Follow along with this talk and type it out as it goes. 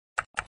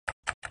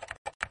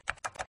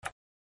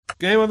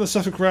Game on the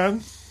Suffolk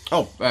Ram.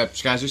 Oh,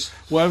 Skazzers.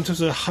 Welcome to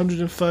episode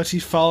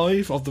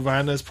 135 of the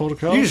Randers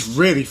podcast. You just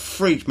really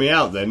freaked me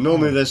out then.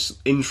 Normally there's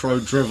intro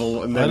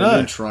drivel and then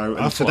an intro,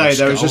 and today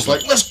there was just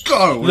like, let's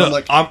go!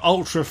 Look, I'm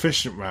ultra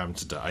efficient Ram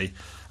today,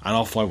 and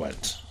off I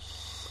went.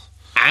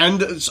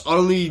 And it's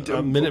only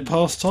a minute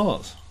past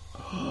start.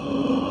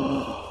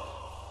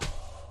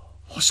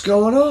 What's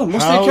going on?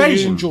 What's the occasion? How are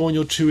you enjoying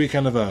your 2-week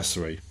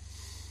anniversary?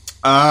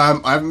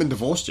 I haven't been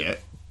divorced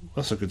yet.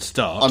 That's a good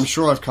start. I'm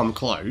sure I've come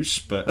close,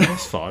 but...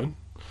 That's fine.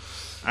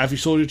 Have you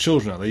sorted your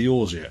children out? Are they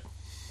yours yet?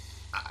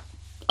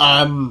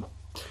 I'm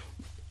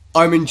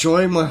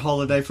enjoying my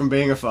holiday from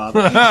being a father.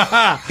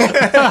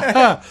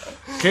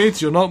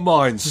 Kids, you're not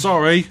mine.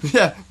 Sorry.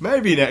 Yeah,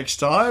 maybe next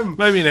time.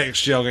 Maybe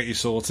next year I'll get you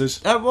sorted.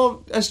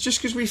 Well, it's just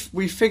because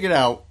we figured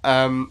out...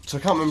 so I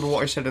can't remember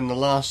what I said in the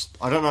last...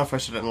 I don't know if I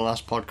said it in the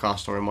last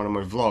podcast or in one of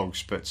my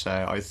vlogs, but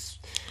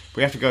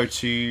we have to go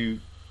to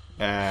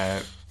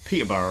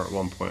Peterborough at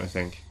one point, I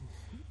think.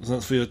 So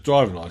that's for your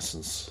driving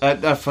licence?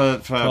 For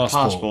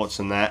passports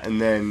and that, and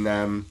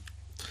then...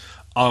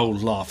 I'll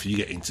laugh if you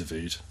get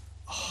interviewed.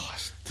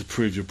 To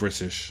prove you're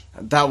British.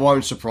 That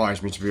won't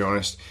surprise me, to be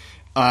honest.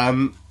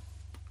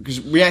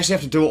 Because we actually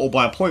have to do it all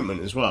by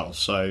appointment as well,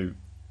 so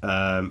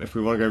if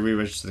we want to go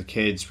re-register the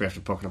kids, we have to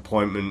book an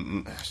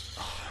appointment.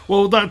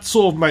 Well, that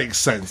sort of makes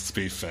sense, to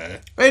be fair.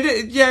 It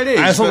is. And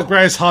it's not the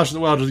greatest harsh in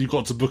the world that you've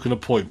got to book an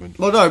appointment.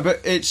 Well, no, but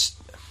it's...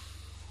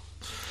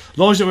 As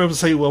long as you're able to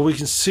say, well, we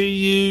can see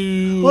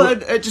you... Well,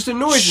 it just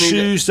annoys me.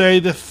 Tuesday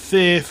the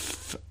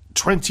 5th,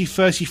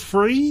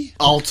 2033?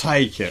 I'll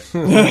take it.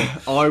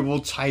 I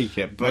will take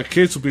it. But my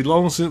kids will be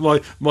long since...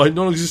 My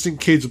non-existent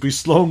kids will be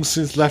long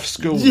since left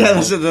school. Yeah,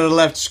 they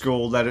left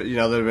school. They'd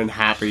have been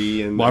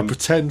happy. And my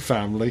pretend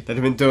family. They'd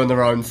have been doing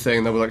their own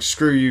thing. They were like,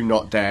 screw you,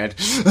 not dad.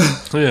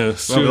 Yeah,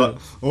 so like,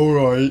 all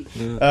right.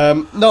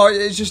 Yeah. No,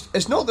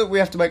 it's not that we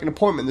have to make an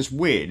appointment that's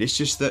weird. It's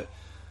just that...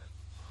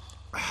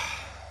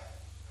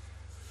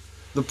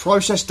 the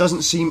process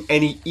doesn't seem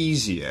any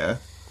easier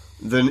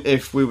than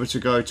if we were to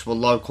go to a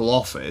local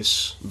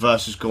office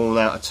versus going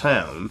out of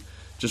town.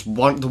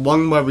 The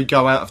one where we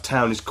go out of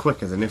town is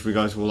quicker than if we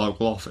go to a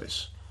local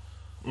office.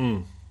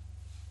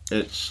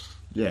 It's...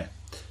 yeah.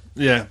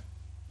 Yeah.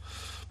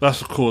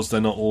 That's because they're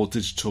not all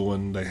digital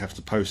and they have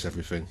to post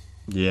everything.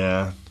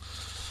 Yeah.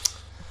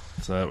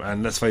 So,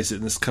 and let's face it,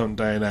 in this current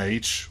day and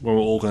age, when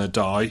we're all going to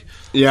die,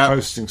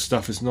 posting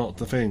stuff is not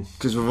the thing.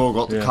 Because we've all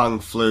got the Kung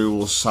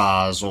Flu or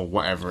SARS or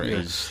whatever it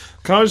is.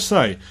 Can I just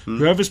say,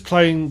 whoever's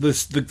playing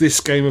this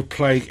game of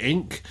Plague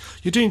Inc.,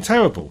 you're doing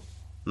terrible.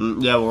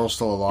 Yeah, we're all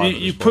still alive.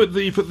 You put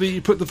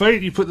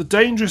the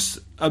dangerous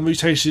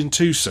mutation in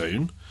too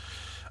soon.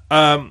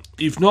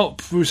 You've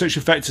not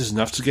mutation vectors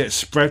enough to get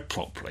spread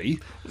properly.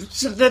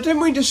 So, didn't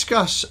we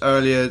discuss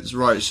earlier?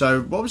 Right.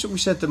 So, what was it we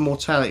said the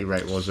mortality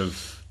rate was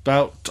of?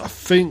 About, I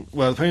think,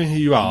 well, depending on who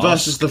you are...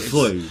 versus the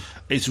flu.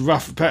 It's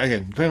rough.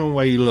 Again, depending on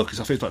where you look, I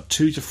think it's about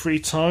 2 to 3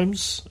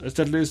 times as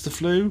deadly as the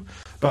flu.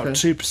 About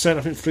 2%.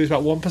 I think the flu is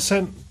about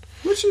 1%.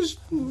 Which is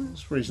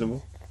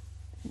reasonable.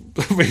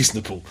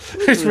 Reasonable.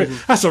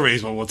 That's a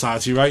reasonable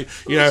mortality rate.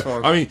 You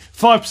know, I mean,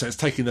 5% is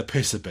taking the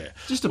piss a bit.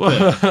 Just a bit.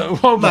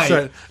 1%,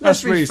 Mate,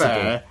 that's reasonable.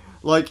 Fair.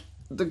 Like...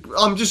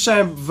 I'm just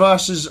saying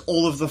versus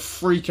all of the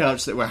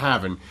freakouts that we're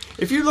having.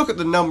 If you look at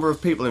the number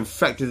of people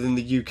infected in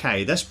the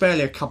UK, that's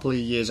barely a couple of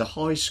years of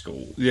high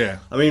school. Yeah.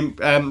 I mean,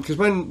 because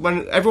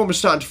when everyone was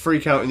starting to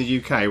freak out in the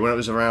UK, when it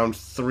was around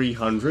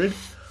 300,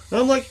 and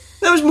I'm like,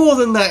 there was more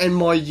than that in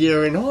my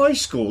year in high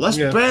school. That's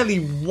barely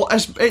what...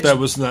 There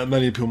wasn't that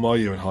many people my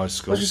year in high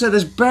school. As you said,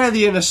 there's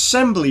barely an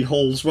assembly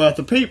hall's worth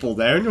of people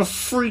there, and you're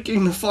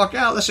freaking the fuck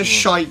out. That's a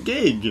shite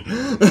gig.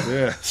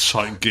 Yeah,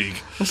 shite gig.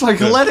 It's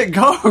like, let it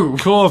go.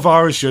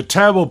 Coronavirus, you're a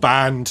terrible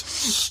band.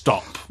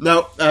 Stop.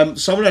 No,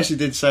 someone actually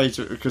did say,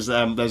 because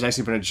there's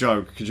actually been a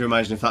joke, could you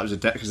imagine if that was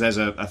because there's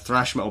a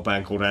thrash metal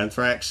band called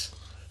Anthrax?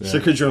 Yeah. So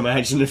could you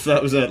imagine if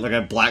that was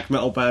a black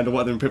metal band or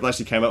whatever, and people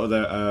actually came up with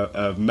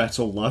a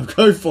metal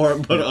logo for it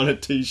and put it on a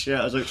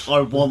t-shirt? I was like,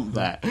 I want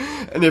that.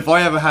 And if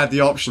I ever had the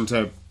option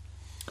to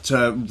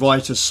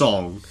write a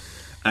song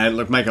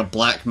and make a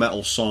black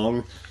metal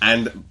song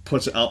and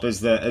put it up as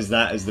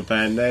the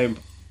band name,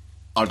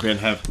 I'd be in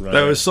heaven. Right?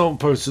 There was someone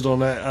posted on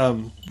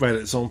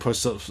Reddit, someone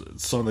posted up a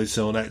song they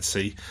sell on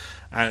Etsy,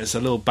 and it's a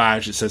little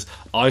badge that says,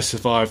 "I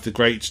survived the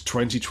great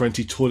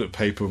 2020 toilet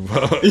paper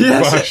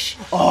rush."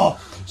 Oh,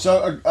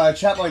 so a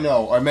chap I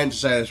know, I meant to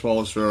say this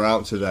whilst we were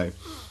out today.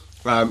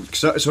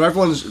 So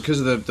everyone's, because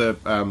of the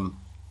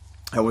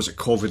how was it,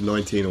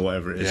 COVID-19 or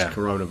whatever it is,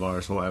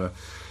 coronavirus or whatever,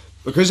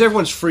 because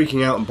everyone's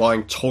freaking out and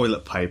buying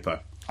toilet paper.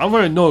 I'm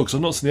very annoyed because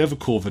I've not seen the other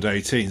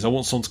COVID-18s. I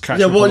want someone to catch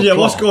me on the plot.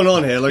 What's going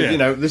on here?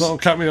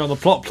 Not catch me on the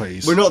plot,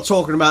 please. We're not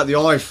talking about the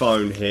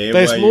iPhone here.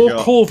 There's more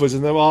Corvas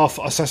than there are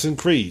Assassin's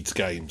Creed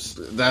games.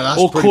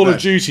 Or Call of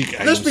Duty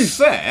games. Let's be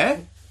fair,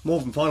 more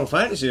than Final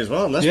Fantasy as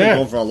well, and that's been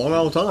going for a long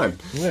old time.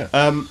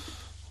 Yeah.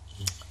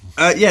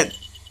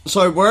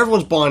 So where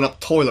everyone's buying up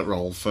toilet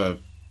roll for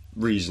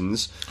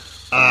reasons...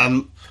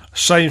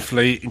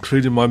 shamefully,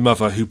 including my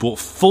mother, who bought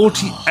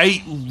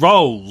 48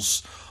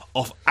 rolls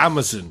off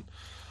Amazon.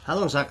 How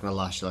long is that going to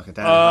last you? Like a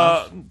day and a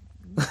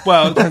half?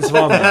 Well, it depends if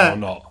I'm out or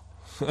not.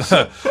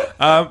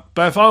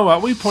 But if I'm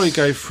out, we probably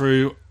go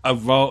through a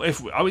roll. I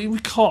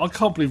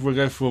can't believe we'll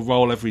go through a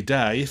roll every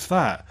day. If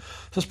that,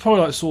 so it's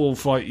probably like sort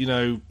of like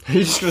You're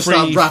just going to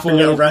start wrapping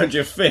it around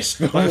your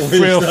fist. Like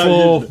 3 or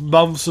 4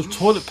 months of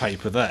toilet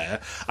paper there.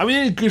 I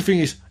mean, the good thing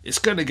is it's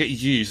going to get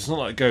used. It's not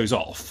like it goes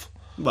off.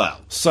 Well,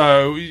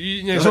 so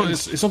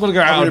it's not going to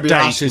go out of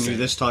date, is it?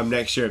 This time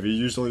next year, have you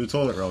used all your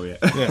toilet roll yet?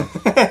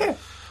 Yeah.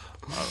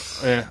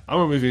 Yeah. I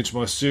remember moving into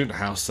my student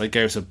house. They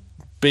gave us a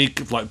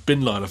big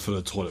bin liner full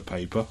of toilet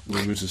paper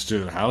when we moved to the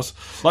student house.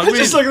 It's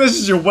just like this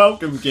is your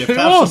welcome gift. It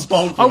was.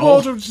 I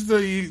walked up to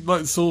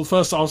the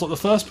first. I was like the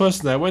first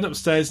person there. Went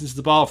upstairs into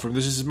the bathroom.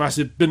 There's this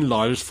massive bin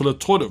liner full of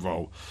toilet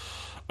roll.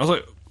 I was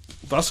like,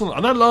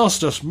 and that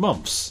lasted us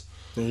months.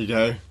 There you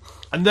go.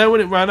 And then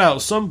when it ran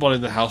out, somebody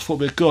in the house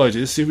thought it'd be a good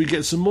idea to see if we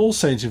get some more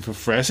sent in for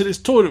free. I said, it's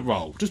toilet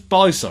roll. Just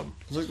buy some.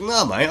 I was like,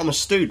 no, mate, I'm a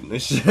student.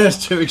 This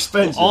is too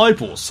expensive. Well, I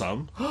bought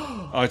some.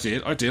 I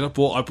did. I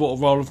bought a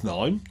roll of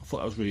 9. I thought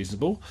that was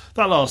reasonable.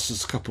 That lasted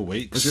us a couple of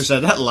weeks. I was going to say,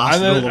 that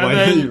lasted all the way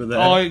that you were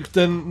there.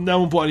 Then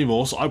no one bought any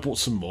more, so I bought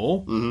some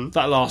more. Mm-hmm.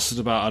 That lasted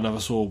about another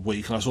sort of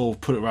week, and I sort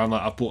of put it around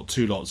like I bought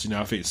 2 lots.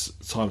 I think it's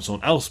time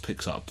someone else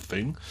picks up the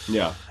thing.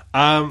 Yeah.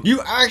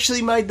 You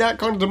actually made that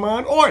kind of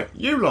demand? Oi,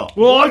 you lot.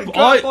 Well,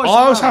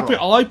 I was happy.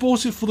 I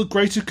bought it for the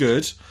greater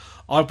good.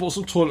 I bought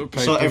some toilet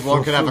paper. So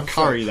everyone could have a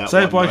curry that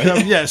so one,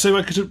 everyone so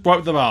everyone could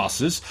wipe their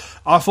asses.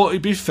 I thought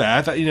it'd be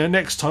fair that,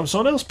 next time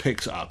someone else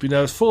picks it up.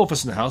 There's 4 of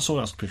us in the house,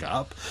 someone else can pick it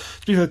up.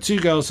 To be fair, 2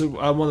 girls,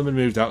 one of them had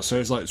moved out, so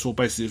it's like,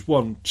 basically it's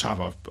one chap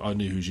I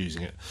knew who's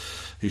using it,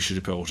 who should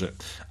have bought it.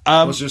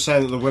 Was you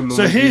saying that the women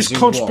so were his using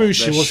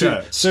contribution what?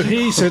 was so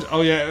he said,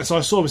 oh yeah, so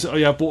I saw him and said, oh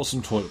yeah, I bought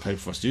some toilet paper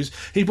for us to use.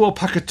 He bought a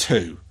pack of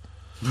 2.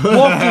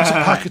 One gets a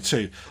pack of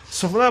 2.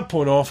 So from that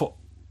point on, I thought,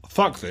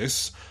 fuck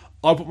this.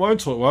 I put my own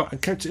toilet roll and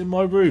kept it in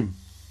my room.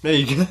 There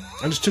you go.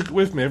 And just took it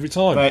with me every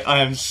time. Mate, I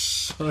am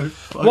so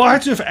fucking... Well, I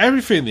had to do for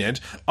everything in the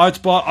end. I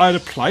had a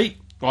plate.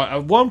 Right,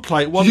 one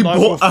plate, one you knife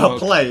bought and a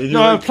fork. A plate?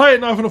 No, a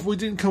plate, knife and a fork. We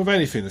didn't come with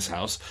anything in this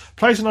house.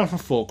 Plate, a knife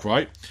and fork,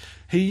 right?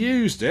 He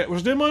used it. I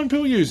didn't mind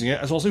people using it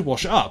as long as they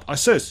wash it up. I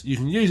said, you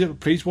can use it,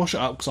 but please wash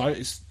it up because I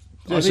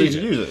need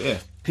it. Use it, yeah.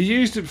 He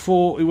used it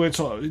before he went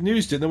on. He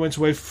used it and then went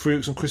away for 3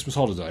 weeks on Christmas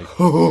holiday.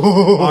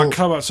 I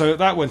come up, so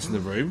that went in the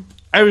room.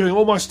 Everything,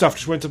 all my stuff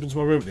just went up into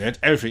my room at the end.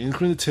 Everything,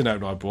 including the tin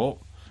opener I bought.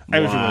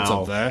 Everything went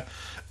up there.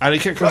 And he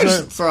kept coming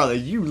out. Throw out there,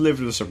 you lived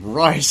with some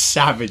right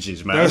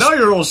savages, man. I know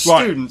you're all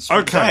students,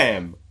 right, okay.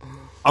 Damn.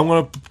 I'm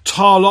going to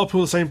tar a lot of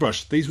people with the same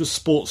brush. These were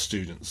sports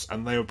students,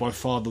 and they were by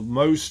far the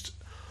most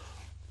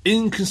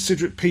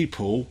inconsiderate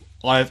people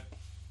I've...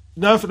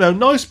 No, they were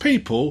nice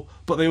people,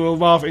 but they were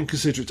rather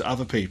inconsiderate to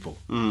other people.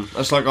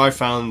 That's like I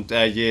found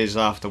years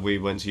after we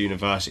went to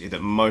university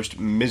that most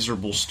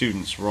miserable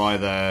students were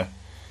either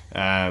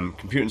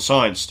computer and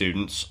science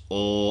students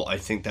or I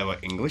think they were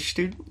English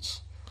students.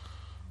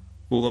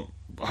 Well,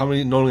 how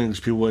many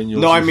non-English people were in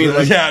your... No, I mean,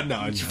 like, yeah,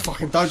 no, you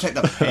fucking don't take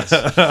the piss.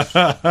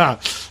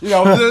 They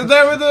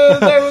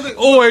were the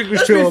all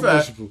English people are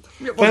miserable.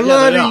 They're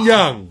learning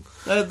young.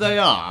 They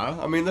are.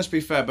 I mean, let's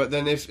be fair. But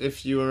then,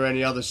 if you were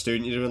any other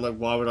student, you'd have been like,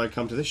 "Why would I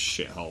come to this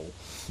shithole?"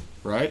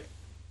 Right?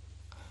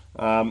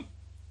 I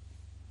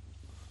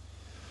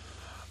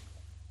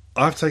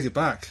have to take it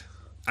back.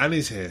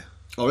 Annie's here.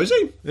 Oh, is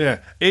he? Yeah.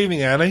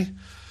 Evening, Annie.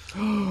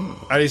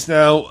 Annie's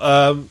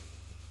now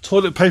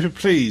Toilet Paper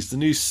Please, the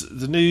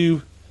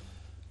new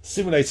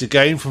simulator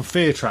game from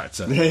Fear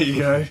Tractor. There you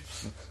go.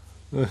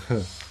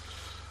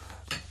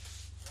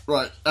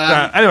 Right.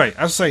 Anyway, as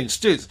I was saying,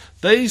 students,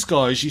 these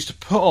guys used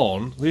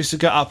to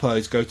get up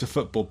early to go to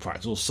football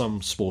practice or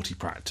some sporty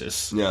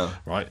practice. Yeah.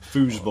 Right?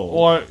 Foosball.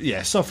 Or,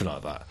 yeah, something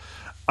like that.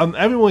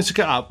 Everyone used to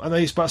get up, and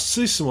they used to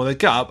see someone, they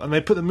get up, and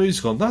they put the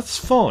music on. That's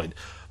fine.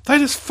 They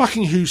just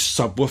fucking use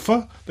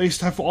subwoofer. They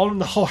used to have it on,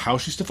 and the whole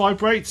house used to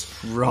vibrate.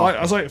 Right.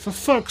 I was like, for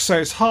fuck's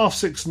sake, it's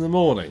 6:30 in the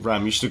morning.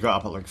 Ram, you should have got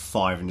up at like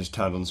 5 and just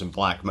turned on some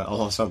black metal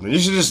or something. You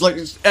should just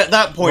at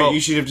that point, you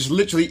should have just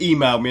literally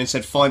emailed me and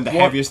said, find the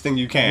heaviest thing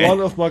you can.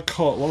 One of my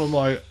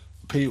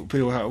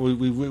people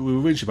we were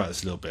reaching about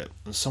this a little bit,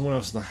 and someone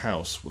else in the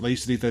house, they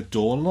used to leave their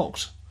door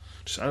unlocked,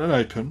 just had it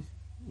open.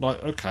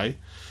 Like, okay,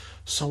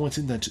 someone went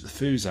in there and took the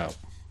fuse out.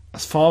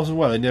 As far as I'm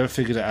aware, they never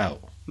figured it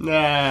out.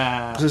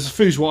 Nah. Because there's a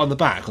fuse right on the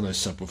back on those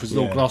subwoofers, there's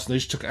little glass, and they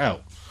just took it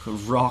out.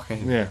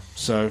 Rocking. Yeah,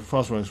 so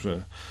far as I'm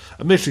aware.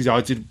 Admittedly,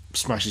 I did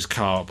smash his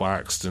car up by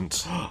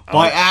accident.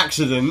 By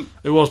accident?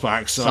 It was by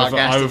accident.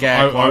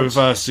 I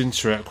reversed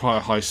into it at quite a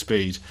high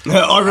speed.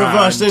 I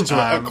reversed into it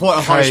at quite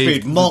a high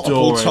speed,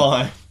 multiple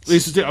times.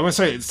 I'm going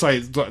to say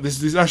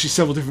there's actually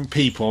several different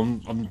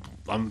people.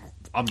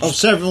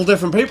 Several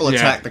different people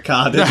attacked the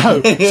car,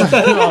 didn't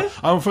they?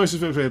 I'm first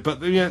to it,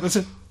 but yeah,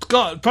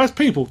 that's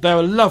people. They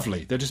were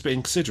lovely. They're just a bit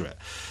inconsiderate.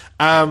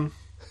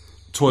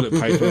 Toilet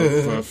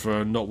paper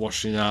for not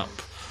washing up,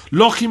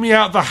 locking me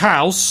out of the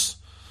house.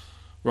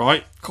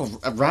 Right,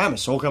 God, Ram,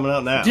 it's all coming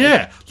out now.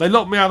 Yeah, they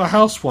locked me out of the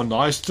house one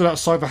night. I stood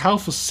outside the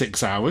house for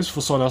 6 hours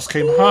before someone else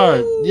came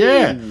home.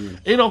 Yeah,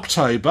 in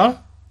October.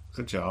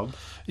 Good job.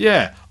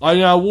 Yeah, I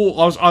know.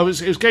 It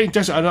was getting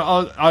desperate, and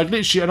I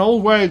literally, an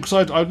old way because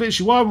I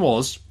literally where I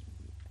was.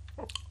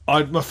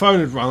 My phone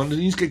had rung and I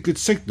used to get good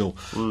signal.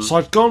 So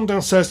I'd gone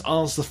downstairs to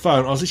answer the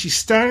phone. I was literally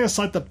standing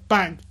outside the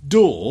back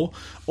door.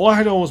 All I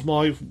had on was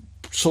my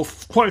sort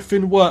of quite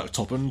thin work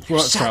top and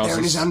work Sat trousers. there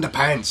in his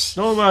underpants.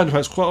 Not my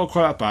underpants,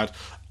 quite that bad.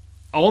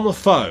 On the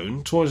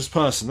phone towards this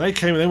person. They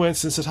came and they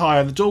went and said hi,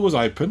 and the door was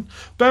open.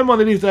 Bear in mind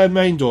they leave their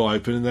main door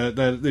open and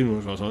their living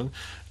room was on.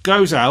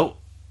 Goes out,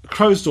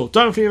 closed the door.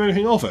 Don't think of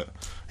anything of it.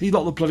 He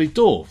locked the bloody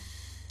door.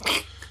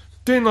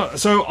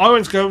 So I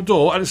went to go to the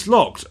door and it's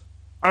locked.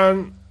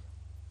 And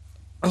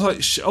I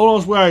was like, all I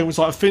was wearing was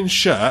like a thin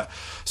shirt,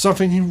 so I'm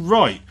thinking,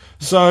 right.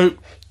 So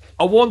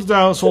I wandered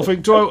down, sort of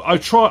thinking, I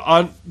try?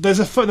 And there's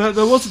a phone.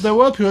 There were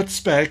people who had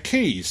spare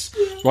keys,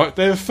 right?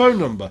 They have a phone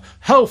number.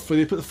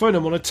 Helpfully, they put the phone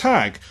number on a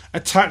tag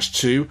attached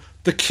to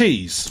the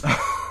keys.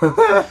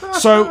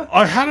 So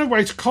I had a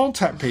way to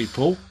contact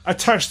people,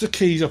 attach the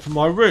keys up in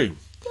my room.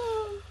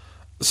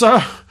 So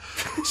at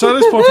this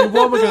point, I think,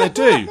 what am I going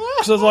to do?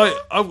 Because I was like,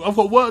 I've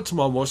got work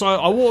tomorrow morning. So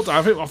I walked down.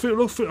 I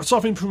started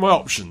thinking through my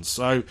options.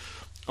 So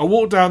I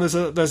walked down.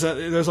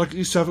 There's like,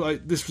 used to have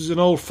like, this was an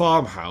old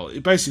farmhouse.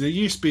 Basically, there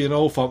used to be an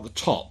old farm at the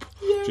top.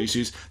 Yeah. This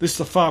is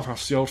the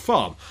farmhouse, the old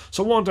farm.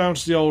 So I walked down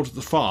to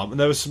the farm, and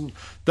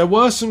there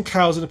were some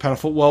cows in the pen. I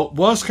thought, well,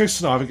 worst case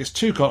scenario, if it gets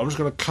too cold, I'm just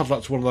going to cuddle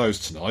up to one of those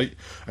tonight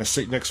and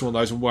sleep next to one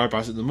of those and worry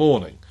about it in the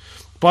morning.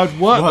 But I'd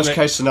work. Worst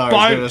case scenario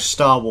is going to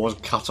Star Wars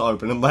cut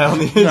open and lay on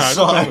the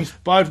inside. No,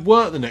 but I'd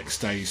work the next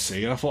day, you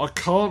see, and I thought I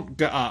can't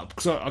get up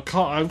because I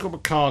haven't got my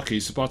car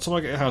keys. So by the time I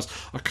get to the house,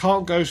 I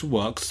can't go to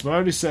work because it's my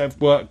only set of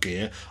work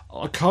gear.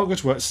 I can't go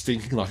to work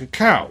stinking like a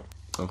cow.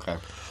 Okay.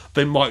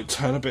 They might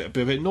turn a bit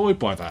annoyed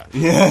by that.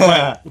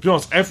 Yeah. But, to be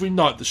honest, every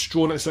night the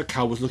straw next to that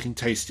cow was looking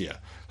tastier.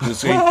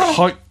 It's getting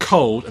quite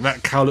cold, and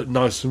that cow looked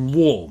nice and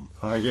warm.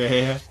 Oh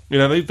yeah. You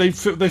know, they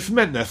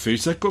ferment their food,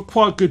 so they've got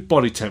quite a good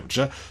body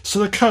temperature. So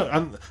the cow,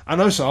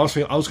 and also I was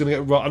thinking I was going to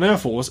get rolled. And I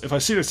thought was if I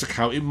see this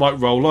cow, it might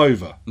roll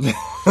over.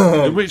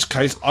 In which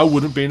case, I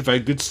wouldn't be in a very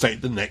good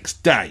state the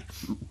next day.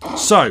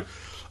 So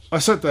I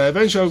sat there.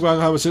 Eventually, I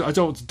rang home and said, "I don't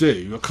know what to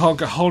do. I can't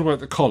get hold of her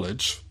at the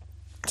college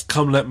to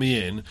come let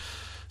me in."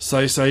 So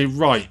they say,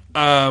 "Right,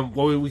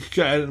 well, we could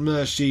get an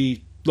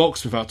emergency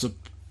locksmith out to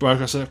break."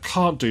 I said, "I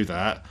can't do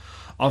that."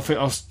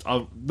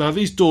 Now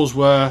these doors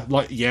were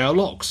like Yale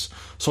locks,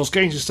 so I was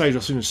getting to the stage I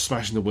was thinking of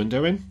smashing the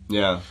window in.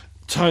 Yeah.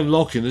 Turn the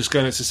lock in, just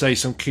going to say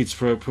some kids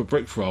put a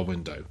brick for our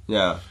window.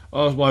 Yeah. That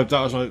was one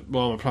of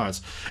my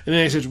plans. And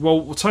then he said,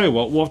 "Well, we'll tell you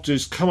what. We'll have to do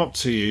is come up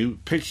to you,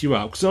 pick you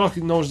up because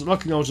luckily no one's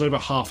only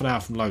about half an hour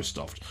from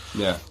Lowestoft.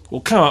 Yeah.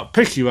 We'll come up,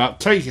 pick you up,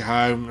 take you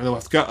home, and then we'll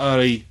have to go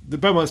early. The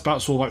Belmont's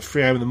about sort of like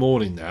 3 a.m. in the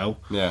morning now.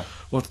 Yeah.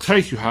 We'll have to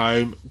take you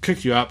home,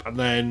 pick you up, and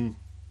then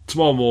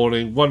tomorrow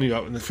morning, run you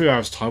up in 3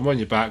 hours' time, run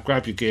you back,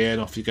 grab your gear,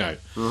 and off you go."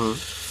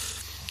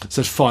 Mm-hmm.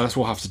 Said, "Fine, that's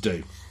what I'll have to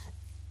do."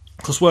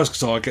 Because worst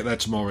case, I get there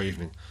tomorrow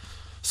evening.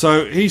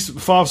 So the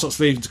father starts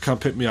leaving to come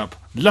pick me up.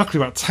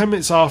 Luckily, about 10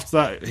 minutes after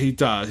that,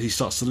 he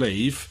starts to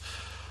leave.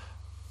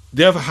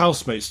 The other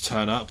housemates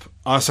turn up.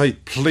 I say,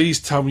 "Please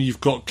tell me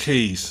you've got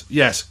keys."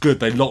 "Yes, good.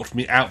 They locked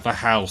me out the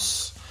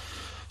house."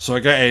 So I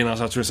get in. I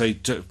have to say,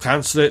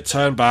 "Cancel it.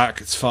 Turn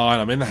back. It's fine.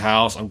 I'm in the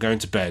house. I'm going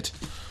to bed."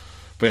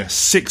 But yeah,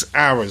 6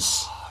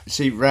 hours.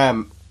 See,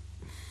 Ram,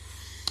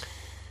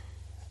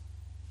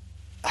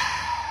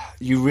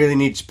 you really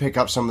need to pick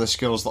up some of the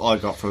skills that I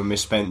got from a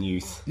misspent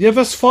youth. Yeah,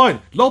 that's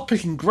fine.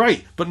 Lockpicking,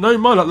 great. But no,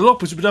 mine, like the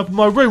lockpicks would be up in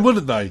my room,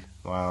 wouldn't they?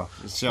 Wow.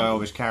 See, I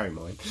always carry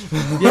mine.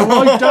 Yeah,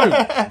 well, I don't.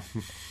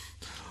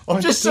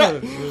 I'm just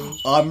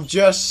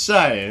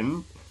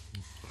saying.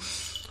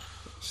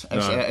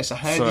 It's a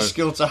handy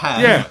skill to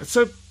have. Yeah,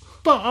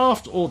 but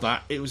after all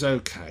that, it was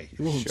okay. It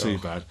wasn't too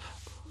bad.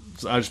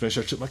 So I just made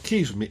sure I took my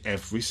keys with me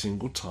every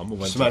single time I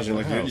went just to imagine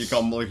the house. You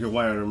got like you're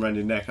wearing them around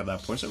your neck at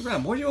that point. So,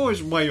 Ram, why do you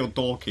always wear your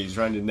door keys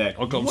around your neck?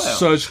 I got them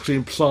surgically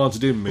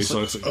implanted in me,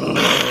 so it's like,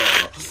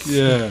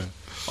 yeah.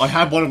 I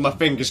had one of my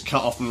fingers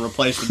cut off and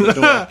replaced with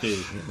the door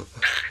key.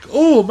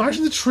 Oh,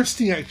 imagine the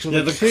twisting action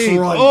on the key.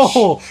 Crunch.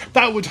 Oh,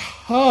 that would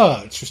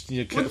hurt, twisting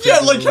your key. Yeah,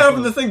 like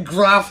having the thing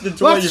grafted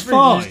to where your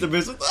fingers used to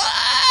be.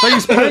 They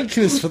use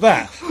painkillers for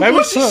that.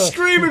 What's he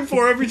screaming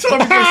for every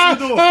time he goes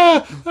to the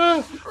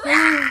door?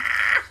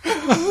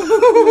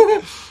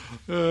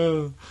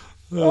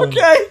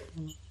 Okay.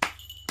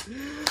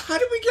 How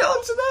did we get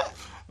onto that?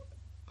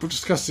 We're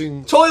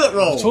discussing toilet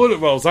roll. Toilet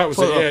rolls. That was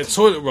it. Yeah,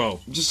 toilet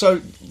roll. Just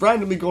so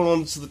randomly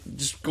going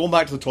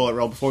back to the toilet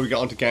roll before we get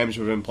onto games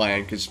we've been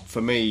playing. Because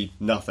for me,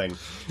 nothing.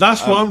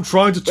 That's what I'm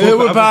trying to talk about.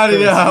 We're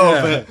batting it out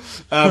of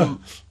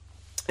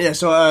it.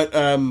 So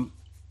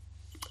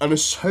an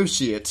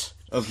associate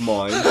of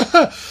mine.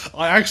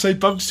 I actually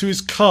bumped into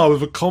his car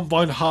with a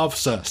combine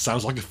harvester.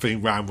 Sounds like a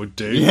thing Ram would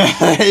do. Yeah,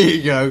 there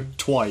you go.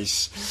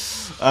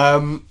 Twice.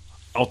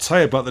 I'll tell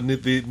you about the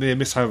near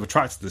miss of a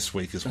tractor this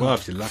week as well,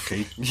 if you're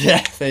lucky.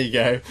 Yeah, there you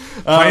go.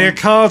 Play your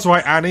cards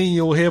right, Annie,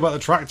 you'll hear about the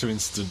tractor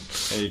incident.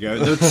 There you go.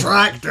 The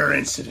tractor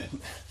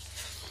incident.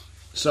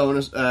 So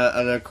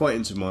an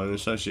acquaintance of mine, an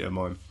associate of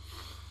mine,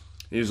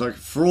 He was like,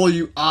 for all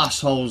you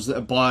assholes that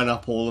are buying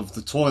up all of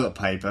the toilet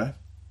paper,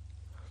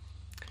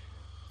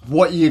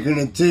 what you're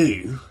going to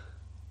do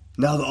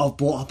now that I've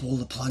bought up all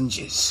the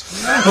plungers.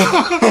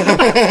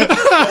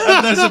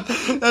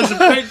 And there's a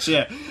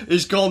picture.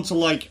 He's gone to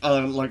like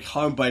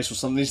Homebase or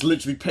something. He's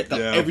literally picked up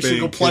every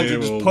single plunger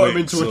and just put them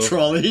into a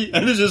trolley.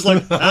 And it's just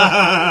like,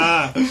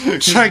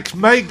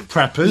 checkmate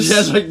preppers.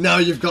 Yeah, it's like, no,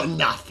 you've got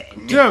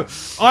nothing. You know,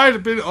 I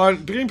had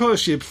beginning part of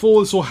this year,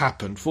 before this all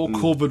happened, before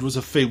COVID was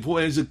a thing,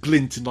 before it was a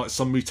glint in like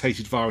some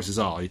mutated virus's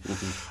eye,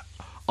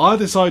 I had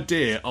this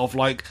idea of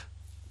like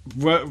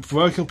working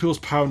on people's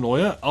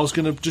paranoia. I was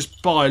going to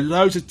just buy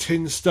loads of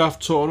tin stuff,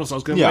 tournaments. I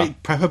was going to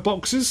make prepper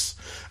boxes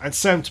and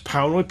send them to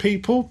paranoid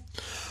people.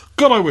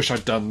 God, I wish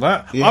I'd done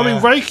that. Yeah. I've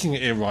been raking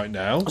it in right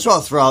now. That's what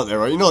I throw out there,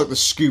 right? You know, like the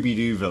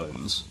Scooby-Doo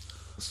villains.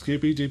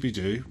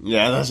 Scooby-Dooby-Doo.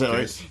 Yeah, that's it,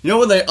 right? You know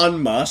when they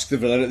unmask the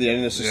villain at the end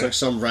and it's just like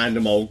some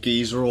random old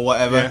geezer or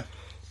whatever? Yeah.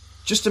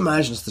 Just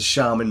imagine it's the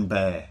Shaman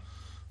Bear.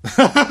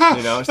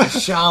 You know, it's the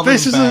Shaman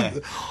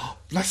Bear.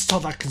 Let's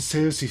start that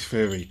conspiracy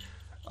theory.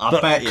 I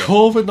bet you.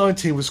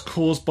 COVID-19 was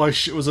caused by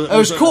It was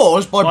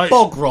caused by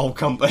bog roll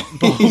companies.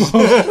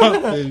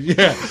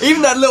 Yeah.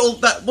 Even that little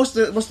what's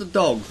the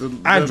dog?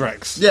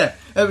 Andrex. Yeah.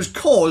 It was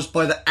caused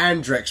by the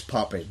Andrex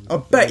puppy. I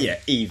bet you,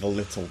 evil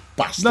little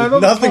bastard. No,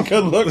 nothing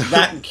can look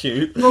that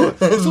cute.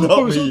 It's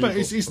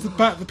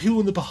the people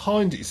in the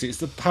behind it, you see. It's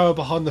the power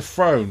behind the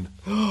throne.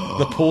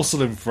 The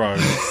porcelain throne.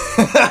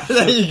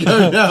 There you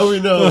go, now we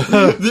know.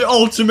 The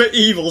ultimate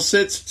evil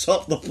sits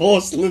atop the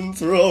porcelain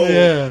throne.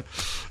 Yeah.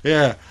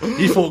 Yeah, if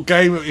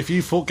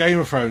you thought Game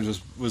of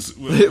Thrones was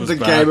the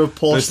bad, Game of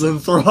Porcelain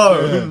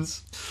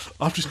Thrones.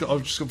 Yeah. I've just got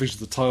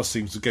visions of the title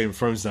scenes of Game of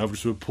Thrones now,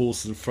 just with a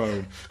porcelain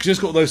throne. Because it's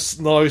got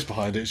those knives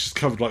behind it. It's just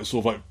covered like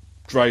sort of like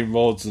drain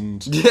rods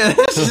and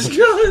this is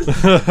good.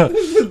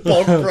 With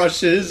bog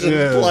brushes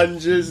and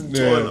plungers and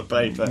toilet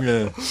paper.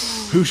 Yeah.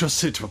 Who shall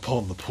sit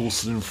upon the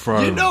porcelain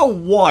throne? You know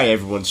why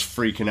everyone's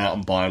freaking out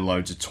and buying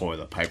loads of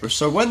toilet paper?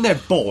 So when they're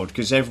bored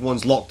because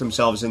everyone's locked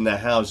themselves in their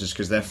houses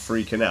because they're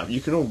freaking out,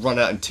 you can all run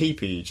out and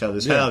TP each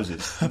other's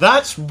houses.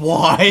 That's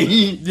why.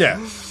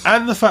 Yeah,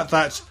 and the fact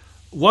that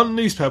one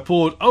newspaper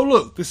board, oh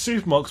look, the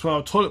supermarket's run out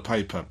of toilet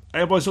paper.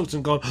 Everybody's looked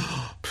and gone,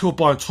 people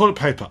buying toilet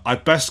paper. I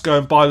best go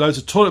and buy loads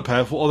of toilet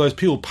paper for all those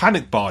people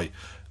panic buy.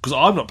 Because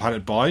I'm not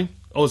panic buying.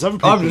 Oh, there's other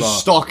people I'm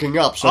just stocking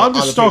up. So I'm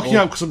just stocking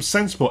up because I'm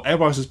sensible.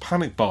 Everybody's just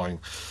panic buying.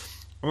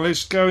 And they're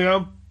just going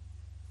out and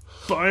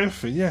buying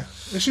everything. Yeah,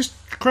 it's just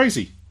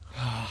crazy.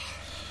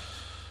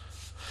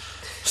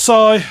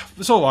 So,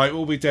 it's alright.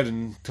 We'll be dead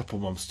in a couple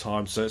of months'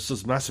 time, so it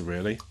doesn't matter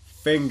really.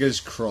 Fingers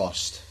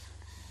crossed.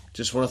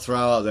 Just want to throw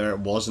out there, it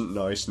wasn't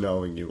nice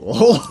knowing you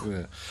all.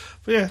 Yeah.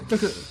 But yeah,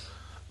 look at...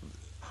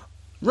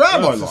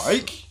 Ram I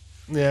like.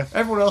 Yeah.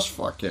 Everyone else,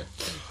 fuck it.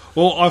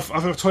 Well,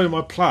 I've told you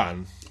my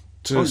plan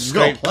to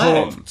escape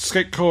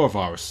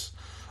coronavirus.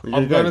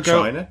 I'm going to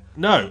go China?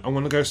 No, I'm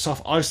going to go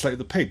self-isolate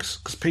the pigs,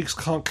 because pigs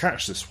can't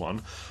catch this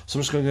one, so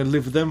I'm just going to go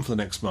live with them for the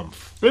next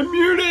month.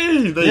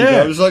 Immunity! There you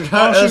go. It's like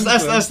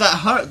that's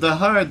the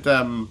herd...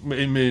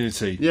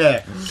 immunity.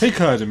 Yeah. Pig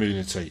herd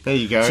immunity. There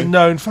you go. So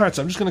no, in fact,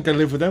 I'm just going to go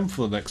live with them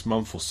for the next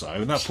month or so,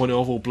 and at that point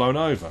it'll have all blown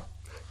over.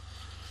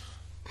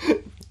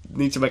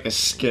 Need to make a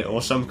skit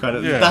or some kind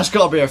of... Yeah. That's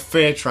got to be a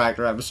Fear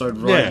Tractor episode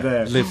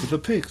there. Live with the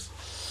pigs.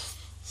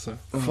 So,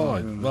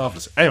 fine.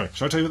 Marvellous. Anyway,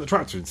 shall I tell you about the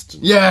tractor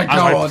incident? Yeah, go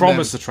on. As I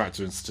promised, the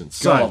tractor incident.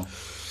 So,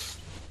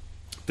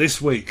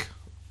 this week,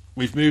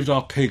 we've moved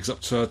our pigs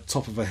up to the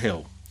top of a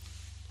hill.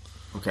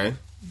 Okay.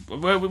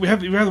 We had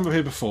them up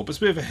here before, but it's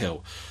a bit of a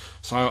hill.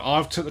 So,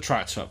 I've took the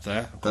tractor up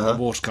there. I've got the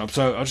water cup.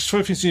 So, I'll just tell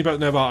you a few things you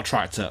know about a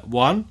tractor.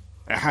 One,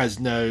 it has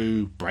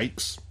no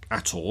brakes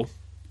at all.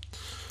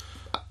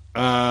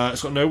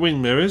 It's got no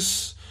wing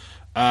mirrors.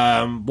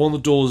 One of the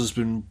doors has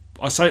been...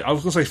 I was going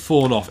to say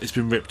fallen off. It's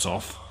been ripped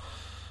off.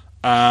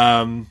 It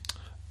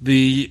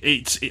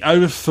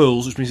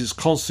overfills, which means it's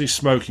constantly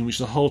smoking, which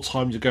the whole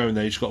time you're going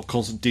there, you've got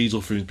constant diesel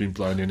fumes being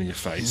blown in your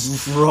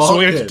face. So what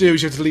you have to do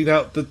is you have to lean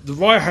out. The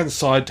right hand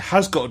side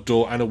has got a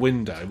door and a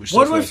window.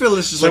 Why do I feel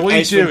this is like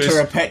Ace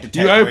Ventura Pet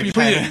Detective? You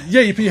put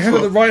your head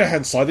on the right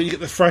hand side, then you get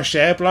the fresh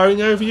air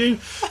blowing over you.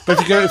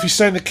 But if you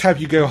stay in the cab,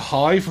 you go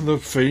high from the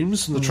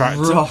fumes from the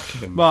tractor.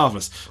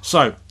 Marvellous.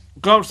 So,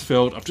 go up to the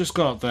field. I've just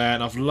gone up there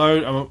and I've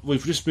loaded.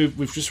 We've just moved.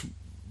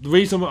 The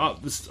reason I'm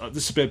up, this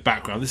is a bit of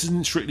background. This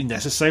isn't strictly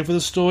necessary for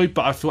the story,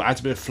 but I thought it adds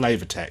a bit of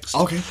flavour text.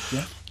 Okay,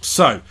 yeah.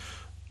 So,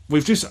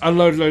 we've just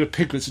unloaded a load of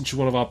piglets into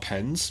one of our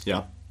pens.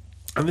 Yeah.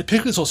 And the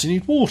piglets also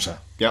need water.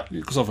 Yeah.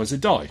 Because otherwise they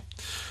die.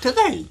 Do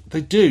they?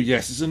 They do,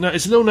 yes. It's a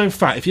little known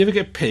fact. If you ever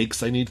get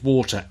pigs, they need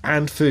water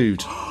and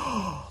food.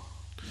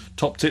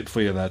 Top tip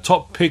for you there.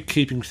 Top pig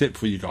keeping tip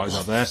for you guys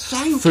out there.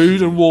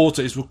 Food and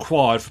water is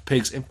required for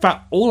pigs. In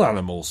fact, all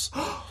animals.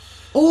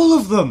 All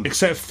of them?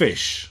 Except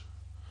fish.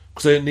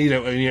 Because they don't need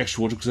any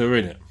extra water because they're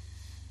in it.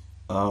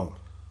 Oh.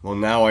 Well,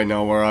 now I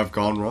know where I've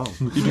gone wrong.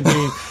 You've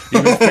been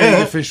feeding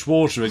the fish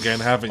water again,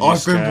 haven't you?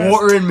 I've been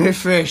watering my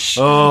fish.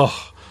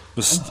 Oh,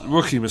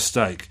 rookie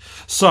mistake.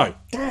 So,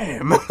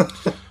 damn.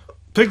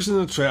 pigs in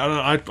the tree, and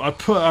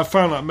I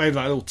found I made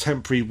like a little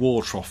temporary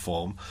water trough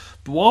for them.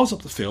 But while I was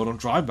up the field, I'm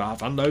driving back,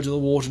 I've unloaded the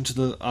water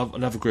into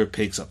another group of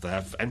pigs up there,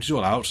 I've emptied it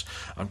all out,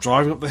 I'm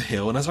driving up the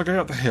hill, and as I go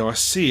up the hill, I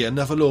see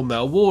another little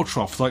metal water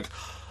trough. Like,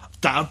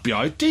 that would be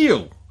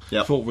ideal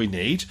for what we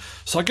need.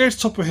 So I go to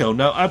the top of the hill.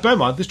 Now, bear in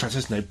mind, this tractor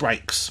has no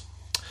brakes.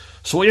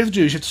 So what you have to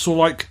do is you have to sort of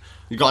like...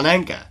 You got an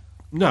anchor?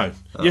 No.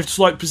 You have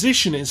to like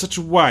position it in such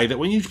a way that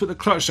when you put the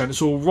clutch down, it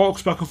sort of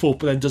rocks back and forth,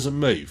 but then doesn't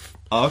move.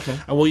 Oh, okay.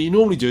 And what you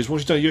normally do is,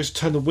 once you've done it, you have to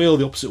turn the wheel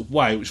the opposite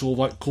way, which will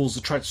like cause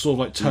the tractor to sort of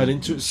like turn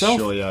into itself.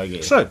 Sure, yeah, I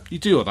get it. So you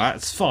do all that,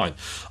 it's fine.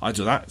 I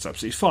do that, it's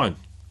absolutely fine.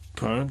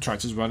 Put on,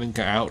 tractor's running,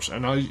 get out,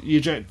 and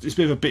it's a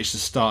bit of a bitch to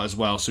start as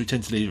well, so we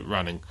tend to leave it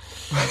running.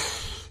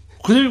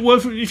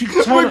 Because if you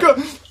can turn Oh my god,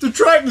 the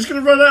tractor's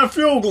going to run out of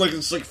fuel. Like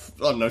it's like,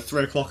 I don't know,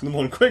 3 o'clock in the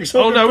morning. Quick!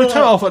 Oh no, we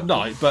turn it off at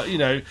night. But you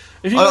know,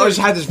 if you I just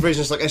had this vision.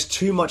 It's like there's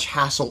too much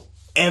hassle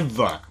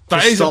ever.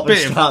 That to is stop a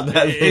bit and start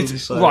that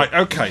thing, right.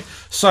 Okay,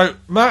 so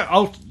Matt,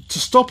 to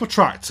stop a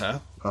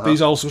tractor,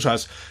 these old school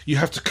tractors, you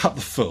have to cut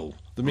the full.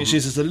 That means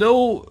there's a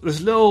little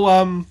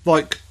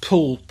like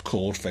pull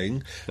cord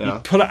thing. Yeah. You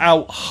pull it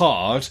out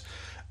hard,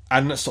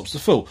 and that stops the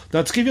full.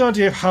 Now, to give you an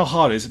idea of how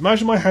hard it is,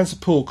 imagine my hand's a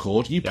pull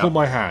cord. You pull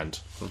my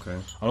hand. Okay.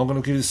 And I'm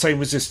going to give you the same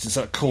resistance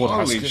that cord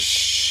has. Holy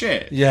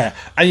shit! Yeah,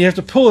 and you have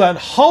to pull that and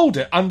hold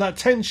it under that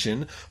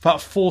tension for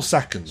about 4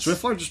 seconds. So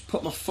if I just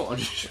put my foot on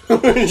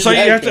So you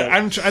have to,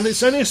 and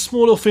it's only a small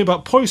little thing,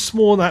 but probably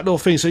smaller than that little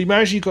thing. So you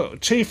imagine you've got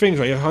 2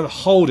 fingers where you have to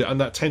hold it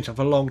under that tension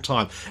for a long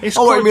time. It's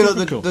Oh, quite I mean like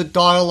difficult. the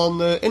dial on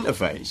the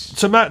interface.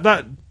 So Matt,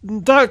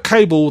 that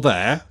cable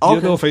there, the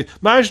little thing,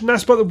 imagine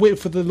that's about the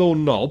width of the little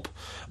knob,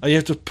 and you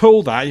have to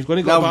pull that. You've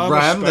only got Now, about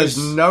Ram, space.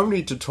 there's no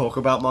need to talk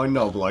about my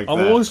knob like I'm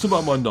that. always talking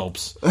about my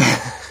knobs.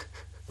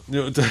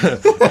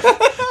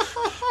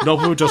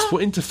 Knob with adjustable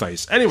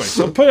interface. Anyway,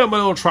 so I'm putting up my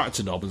little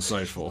tractor knob and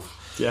so forth.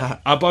 Yeah.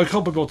 But I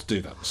can't be able to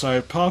do that.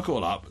 So park it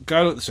all up,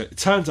 go look at the It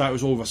turns out it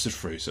was all rusted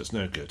through, so it's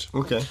no good.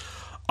 Okay.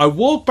 I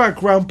walk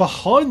back round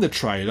behind the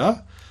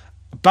trailer,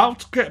 about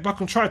to get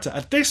back on tractor.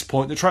 At this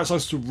point, the tractor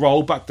starts to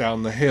roll back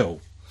down the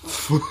hill.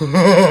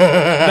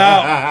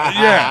 Now,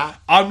 yeah,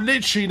 I'm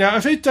literally now.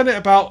 If he'd done it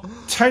about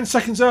 10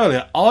 seconds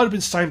earlier, I'd have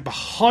been staying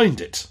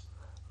behind it.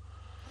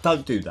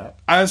 Don't do that.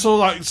 And sort of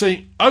like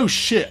saying, oh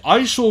shit,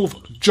 I sort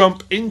of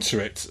jump into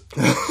it.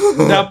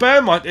 Now, bear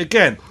in mind,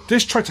 again,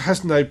 this tractor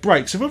has no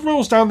brakes. If it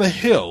rolls down the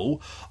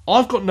hill,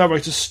 I've got no way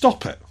to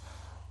stop it.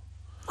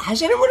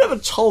 Has anyone ever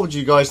told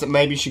you guys that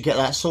maybe you should get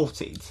that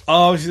sorted?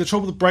 Oh, see, the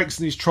trouble with the brakes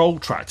in these troll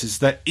tractors,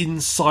 they're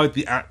inside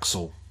the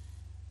axle.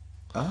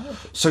 Oh.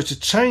 So to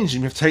change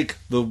them, you have to take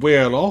the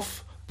wheel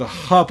off, the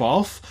hub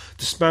off,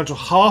 dismantle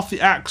half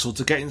the axle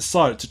to get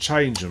inside it to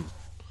change them.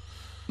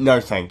 No,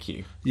 thank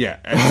you. Yeah,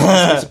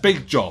 it's a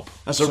big job.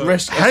 That's a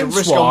risk. That's Hence a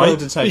risk I'm why willing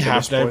to take. we at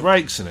have this no point.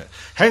 brakes in it.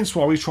 Hence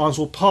why we try and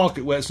sort of park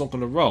it where it's not going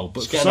to roll.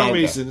 But for get some an anchor.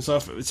 reason, it's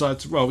decided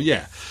to roll.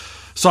 Yeah.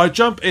 So I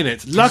jump in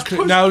it. Luckily,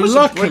 put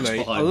some bricks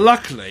behind it.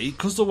 luckily,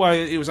 because the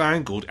way it was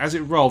angled, as it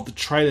rolled, the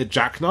trailer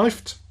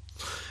jackknifed,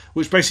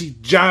 which basically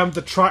jammed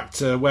the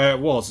tractor where it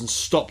was and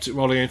stopped it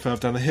rolling any further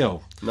down the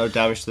hill. No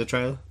damage to the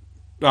trailer.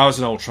 That was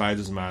an old trailer,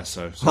 doesn't matter.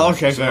 So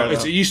Okay, fair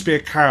enough. it used to be a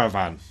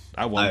caravan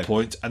at one Oh.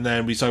 point, and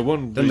then we so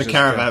one. Then the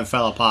caravan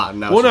fell apart,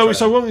 and now. Well, it's a no, trailer.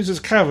 so one was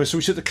a caravan, so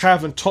we took the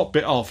caravan top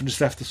bit off and just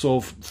left the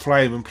sort of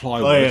frame and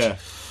plywood. Oh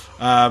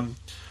yeah.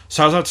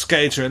 So I was able to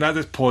get into it, and at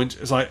this point,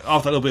 it's like,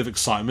 after that little bit of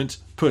excitement,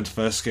 put it into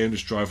first gear and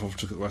just drove off and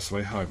took it the rest of the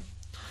way home.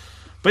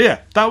 But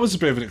yeah, that was a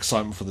bit of an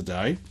excitement for the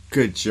day.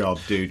 Good job,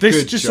 dude. This,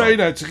 Good just job. so you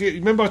know,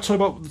 remember I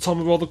told you about the time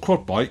we rode the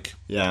quad bike?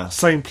 Yeah.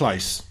 Same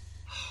place.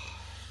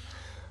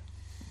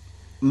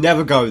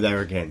 Never go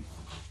there again.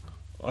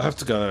 I have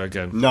to go there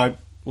again. No.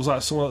 Was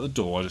that someone at the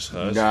door I just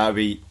heard? No, that'd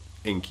be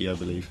Inky, I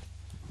believe.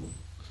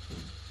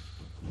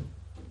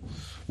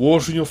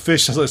 Watering your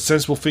fish sounds like a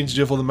sensible thing to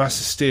do with all the mass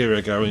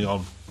hysteria going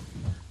on.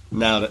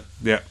 Nailed it.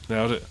 Yeah,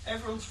 nailed it.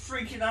 Everyone's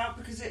freaking out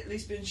because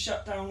Italy's been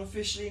shut down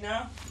officially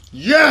now.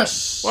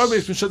 Yes! Well, I mean,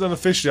 it's been shut down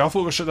officially. I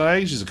thought it was shut down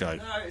ages ago.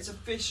 No, it's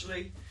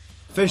officially.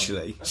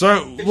 Officially.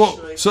 So what?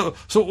 Officially.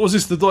 So what was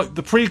this the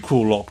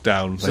prequel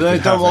lockdown? So they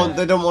don't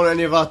want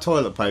any of our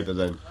toilet paper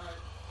then.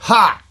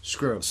 Ha!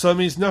 Screw 'em. So that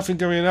means nothing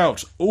going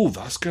out. Oh,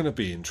 that's going to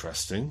be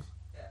interesting.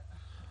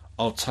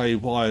 I'll tell you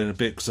why in a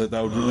bit, because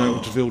that would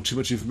reveal too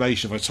much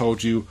information if I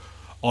told you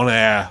on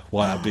air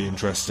why that'd be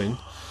interesting.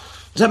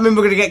 Does that mean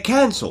we're going to get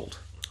cancelled?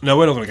 No,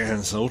 we're not going to get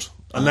cancelled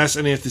unless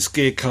any of this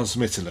gear comes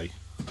from Italy.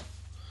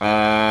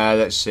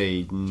 Let's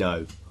see.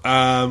 No.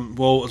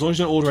 Well, as long as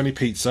you don't order any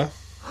pizza.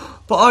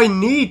 But I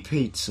need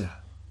pizza.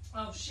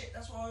 Oh shit,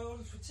 that's what I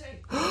ordered for tea.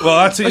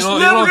 Well, that's it. It's you're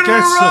never not gonna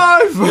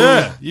guess- arrive!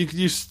 Yeah, you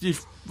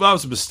that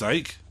was a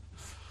mistake.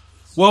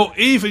 Well,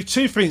 either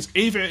two things: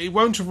 either it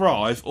won't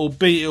arrive, or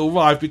B, it'll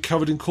arrive be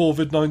covered in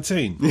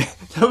COVID-19.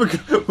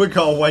 We've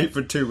got to wait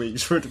for 2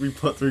 weeks for it to be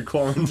put through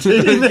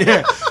quarantine.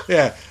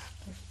 yeah.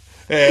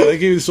 They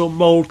give you this sort of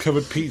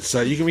mould-covered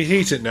pizza. You can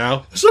reheat it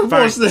now. So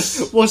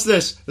Thanks. what's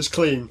this? It's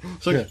clean.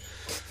 It's like, Yeah.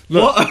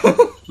 Look,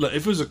 what? look,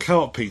 if it was a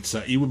co-op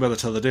pizza, you wouldn't be able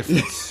to tell the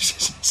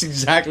difference. It's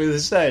exactly the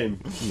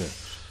same.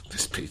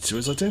 This pizza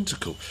is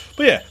identical.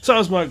 But yeah, so that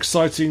was my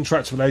exciting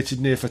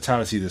track-related near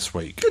fatality this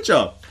week. Good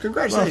job.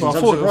 Congratulations. Well, I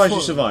I'm thought- surprised I you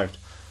thought- survived.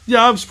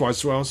 Yeah, I'm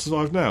surprised I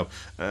survived now.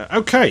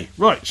 Okay,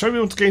 right. Show me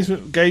on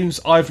to games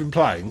I've been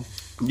playing.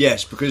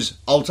 Yes, because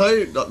I'll tell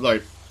you,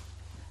 like,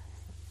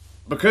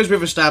 because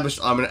we've established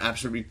I'm an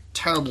absolutely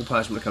terrible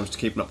person when it comes to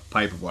keeping up with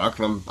paperwork,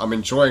 and I'm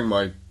enjoying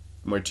my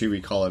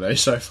 2-week holiday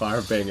so far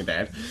of being a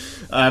dad.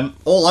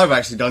 All I've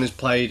actually done is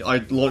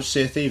I launched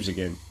Sea of Thieves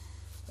again.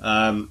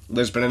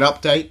 There's been an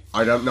update.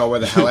 I don't know where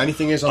the hell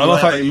anything is on I the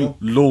love map how anymore.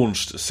 you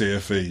launched Sea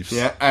of Thieves.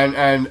 Yeah,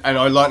 and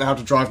I learned how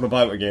to drive my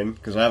boat again,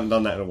 because I haven't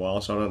done that in a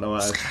while, so I don't know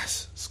how to...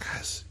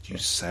 Skaz, you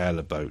sail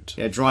a boat.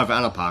 Yeah, drive it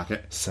and I park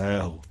it.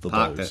 Sail the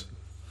Parked boat. it.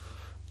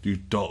 You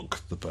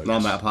dock the boat. No,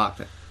 mate, I parked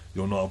it.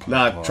 You're not a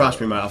No, pirate.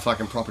 trust me, mate, I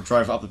fucking proper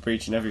drove it up the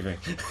beach and everything.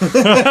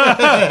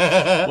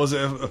 Was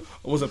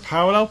it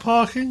parallel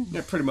parking?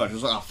 Yeah, pretty much. I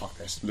was like, oh, fuck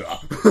this.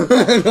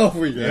 And off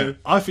we go.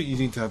 I think you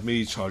need to have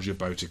me charge your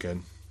boat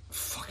again.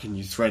 Fucking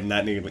you threading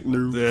that nigga like,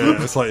 no.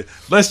 Yeah, it's like,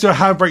 let's do a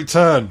handbrake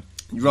turn.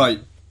 Right,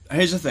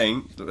 here's the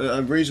thing.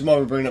 The reason why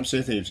we're bringing up Sea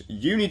of Thieves.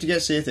 You need to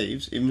get Sea of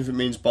Thieves, even if it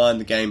means buying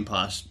the Game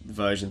Pass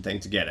version thing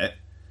to get it.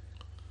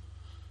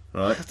 I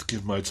Right? have to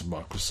give mine to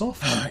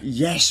Microsoft.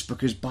 Yes,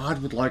 because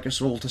Bard would like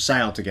us all to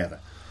sail together.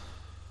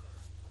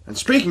 And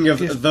speaking of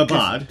the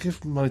Bard,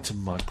 Give money to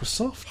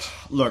Microsoft.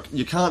 look,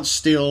 you can't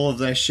steal all of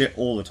their shit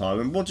all the time,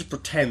 and we'll just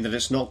pretend that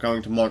it's not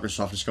going to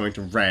Microsoft, it's going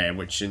to Rare,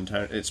 which in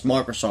turn, it's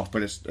Microsoft,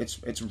 but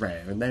it's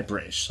Rare, and they're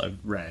British, so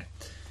Rare.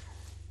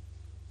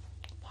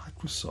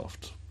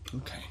 Microsoft.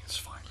 Okay, it's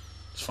fine.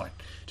 It's fine.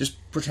 Just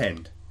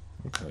pretend.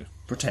 Okay.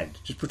 Pretend.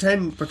 Just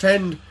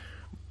pretend.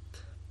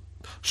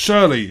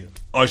 Surely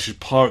I should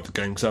pirate the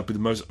game because that'd be the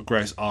most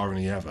greatest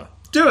irony ever.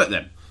 Do it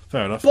then.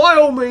 Fair enough. By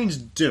all means,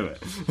 do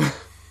it.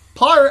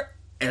 Pirate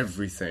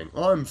everything.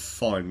 I'm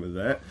fine with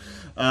that.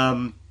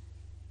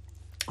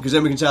 Because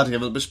then we can sail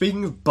together. But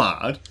speaking of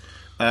Bard,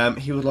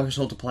 he would like us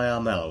all to play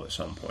Armello at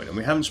some point. And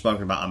we haven't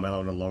spoken about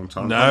Armello in a long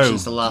time. No.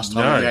 Since the last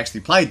time we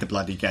actually played the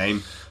bloody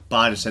game,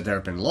 Bard has said there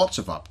have been lots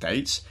of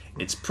updates.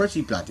 It's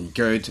pretty bloody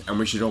good. And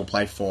we should all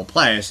play 4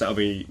 players. That'll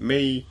be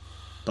me,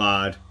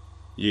 Bard,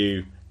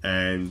 you,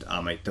 and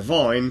our mate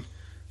Divine.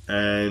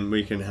 And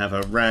we can have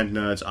a Rand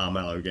Nerds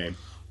Armello game.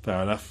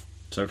 Fair enough.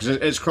 So, because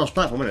it's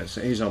cross-platform, isn't it?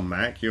 So he's on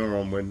Mac, you're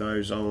on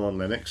Windows, I'm on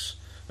Linux,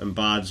 and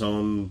Bard's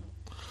on...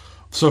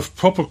 So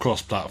proper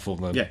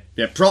cross-platform then.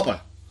 Yeah,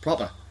 proper.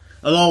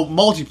 Although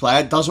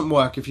multiplayer doesn't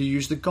work if you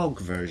use the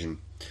GOG version.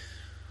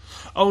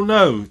 Oh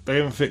no, they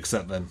haven't fixed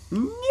that then.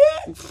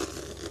 Yeah.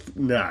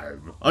 No.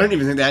 I don't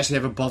even think they actually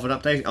ever bothered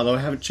updating, although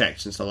I haven't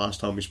checked since the last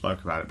time we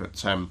spoke about it, but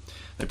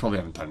they probably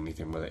haven't done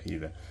anything with it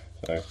either.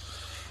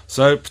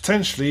 So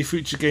potentially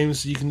future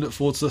games you can look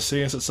forward to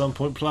seeing us at some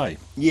point play.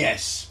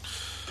 Yes.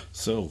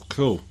 So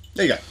cool.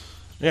 There you go.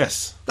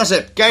 Yes. That's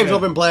it. Games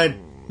I've been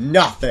playing,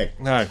 nothing.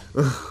 No.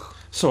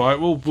 It's alright,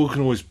 we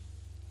can always...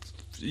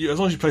 As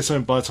long as you play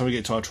something by the time we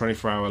get to our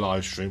 24-hour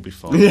live stream, it'll be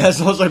fine. Yeah, as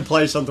long as I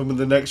play something with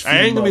the next few It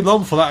ain't going to be months. long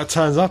before that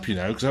turns up, you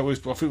know, because I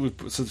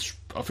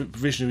think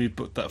provisionally we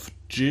put that for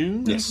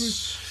June.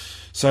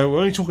 Yes. So we're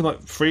only talking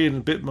like 3 and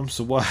a bit months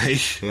away.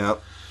 Yeah.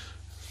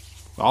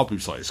 I'll be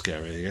slightly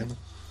scary again.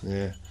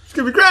 Yeah. It's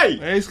going to be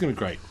great. It's going to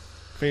be great.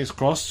 Fingers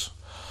crossed.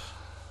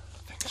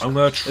 I'm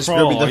going to try. It's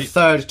going to be the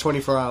third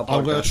 24-hour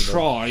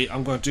podcast.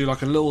 I'm going to do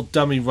like a little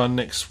dummy run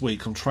next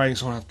week. I'm training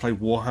someone how to play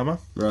Warhammer.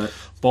 Right.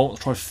 But I want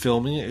to try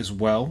filming it as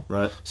well.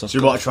 Right. So So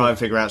you want to try and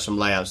figure out some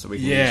layouts that we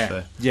can use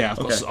for... Yeah,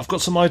 I've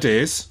got some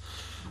ideas.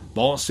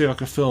 But I want to see if I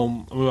can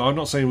film. I mean, I'm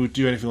not saying we'll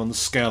do anything on the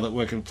scale that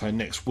we're going to play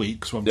next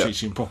week, so I'm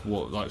teaching proper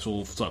what like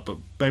sort of like, but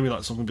maybe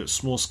like something a bit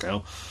small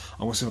scale.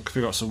 I want to see if I can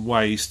figure out some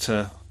ways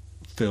to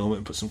film it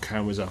and put some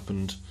cameras up,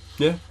 and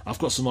Yeah. I've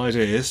got some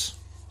ideas,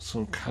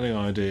 some cunning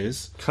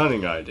ideas.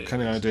 Cunning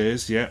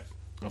ideas. Yeah.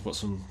 I've got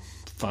some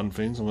fun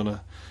things. I'm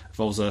gonna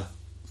involves a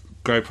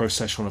GoPro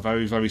session on a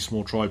very very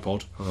small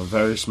tripod. On a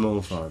very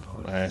small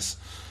tripod. Yes,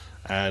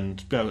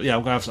 and yeah,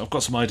 I've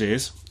got some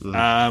ideas.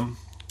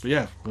 But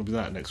yeah, we'll do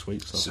that next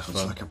week. So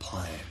Sounds like a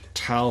plan.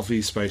 Tau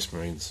v Space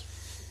Marines.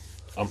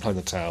 I'm playing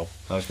the Tau.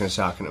 I was going to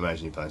say, I can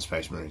imagine you playing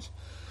Space Marines.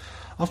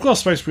 I've got a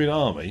Space Marine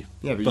army.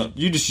 Yeah, but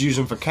you just use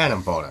them for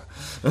cannon fodder.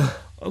 The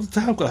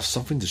Tau got to have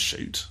something to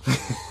shoot.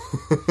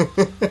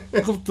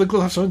 They've got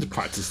to have something to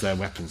practice their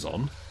weapons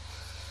on.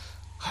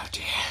 Oh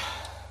dear.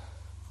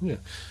 Yeah,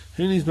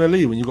 who needs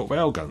melee when you've got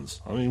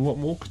railguns? I mean, what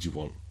more could you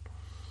want?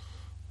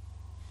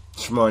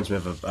 This reminds me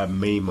of a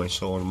meme I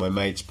saw on my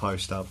mates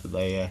post up that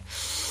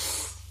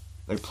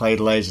they played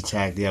laser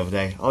tag the other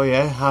day. Oh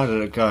yeah, how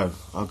did it go?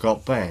 I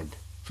got banned.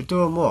 For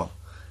doing what?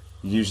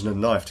 Using a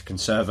knife to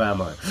conserve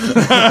ammo.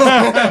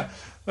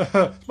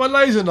 My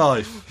laser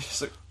knife.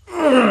 It's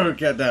like,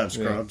 get down,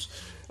 scrubs.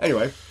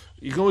 Anyway,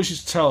 You can always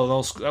just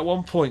tell. At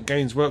one point,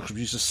 Games Workshop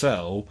used to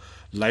sell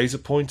laser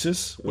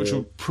pointers, which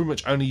were pretty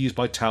much only used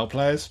by Tau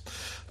players,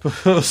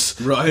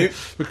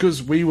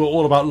 because we were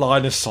all about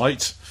line of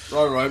sight.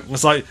 Right.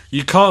 It's like,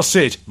 you can't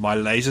see it. My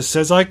laser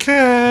says I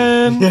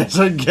can. Yeah,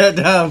 so get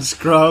down,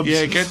 scrubs.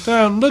 Yeah, get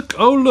down. Look,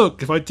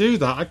 if I do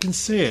that, I can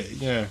see it.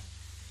 Yeah.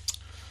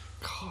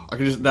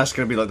 That's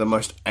going to be like the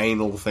most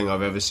anal thing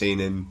I've ever seen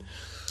in.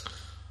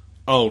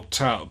 Oh,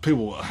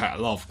 people, a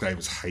lot of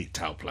gamers hate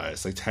Tau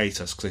players. They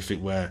hate us because they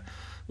think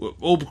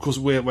all because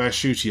we're a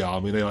shooty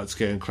army. They like to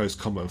get in close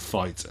combat and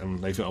fight, and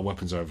they think our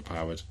weapons are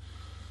overpowered.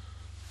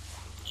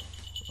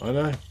 I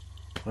know.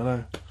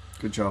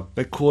 Good job.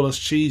 They call us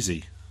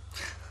cheesy.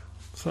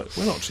 It's like,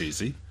 we're not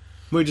cheesy.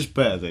 We're just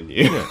better than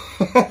you. Yeah.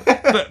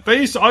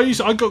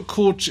 I got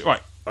called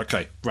right.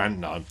 Okay,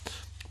 random.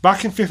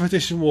 Back in 5th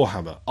edition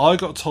Warhammer, I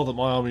got told that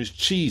my army is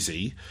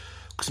cheesy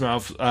because I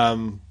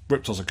have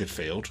Riptor's a good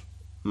field,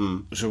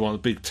 which are one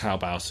of the big Tau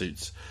battle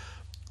suits.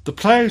 The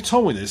player who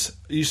told me this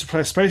used to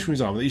play a Space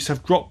Marines army that used to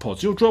have drop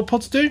pods. You know what drop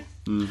pods do?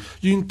 You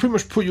can pretty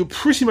much put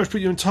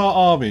your entire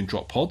army in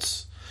drop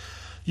pods.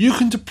 You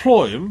can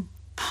deploy them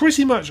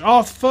pretty much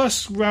after the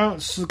first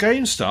round the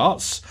game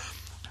starts.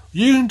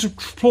 You can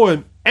deploy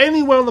them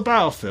anywhere on the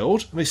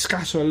battlefield, and they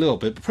scatter a little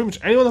bit, but pretty much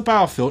anywhere on the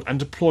battlefield and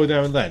deploy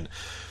there and then.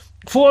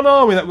 For an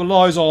army that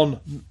relies on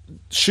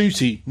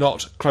shooty,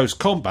 not close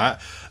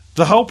combat,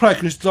 the whole player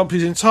can just dump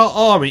his entire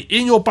army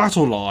in your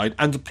battle line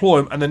and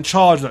deploy them and then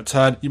charge in that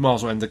turn. You might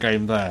as well end the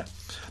game there.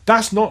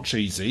 That's not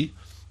cheesy.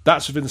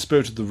 That's within the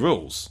spirit of the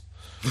rules.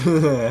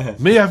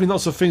 Me having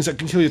lots of things that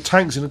can kill your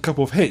tanks in a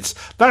couple of hits,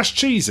 that's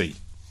cheesy.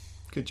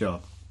 Good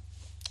job.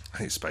 I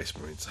hate Space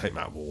Marines. I hate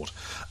Matt Ward.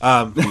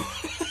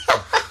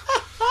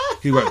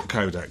 He wrote the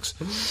Codex.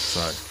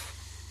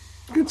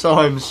 So, good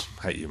times.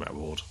 Hate you, Matt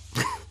Ward.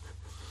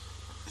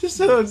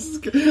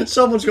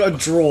 Someone's got to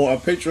draw a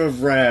picture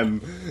of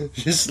Ram,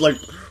 just like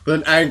with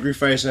an angry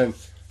face, and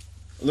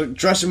look,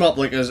 dress him up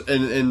like as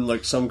in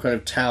like some kind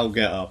of Tau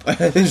get-up.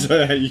 It's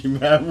like, hey, you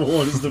man,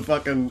 Ward as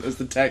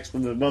the text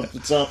on the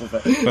top of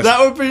it. But that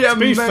would be amazing.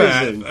 To be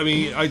fair, I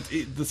mean,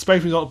 the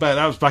Space Marines not bad.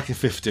 That was back in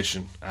 5th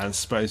edition, and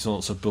Space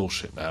Marines are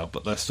bullshit now,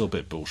 but they're still a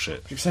bit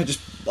bullshit. I just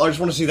want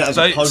to see that as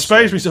a poster.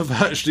 Space Marines are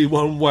virtually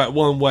one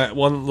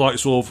like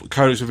sort of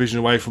Codex revision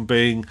away from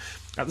being.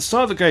 At the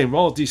start of the game,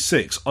 roll a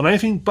d6. On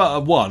anything but a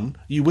 1,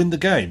 you win the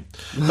game.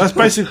 That's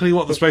basically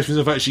what the Space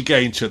Marines have actually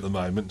gained to at the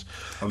moment.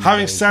 Amazing.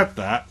 Having said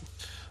that,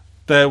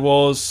 there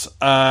was,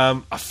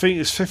 I think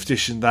it's 5th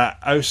edition that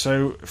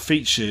also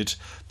featured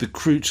the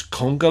Kroot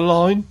Conga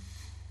line.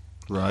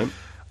 Right.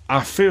 I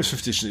think it was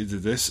 5th edition that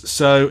did this.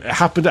 So it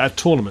happened at a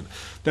tournament.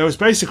 There was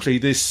basically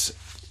this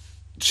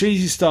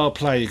cheesy style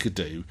play you could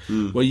do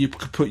where you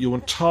could put your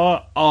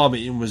entire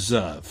army in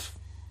reserve.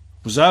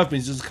 Reserve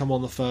means it doesn't come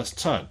on the first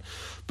turn.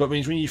 But it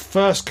means when you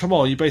first come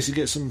on, you basically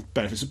get some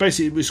benefits. So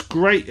basically, it was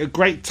a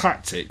great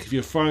tactic if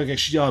you're fighting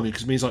against your army,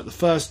 because it means like the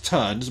first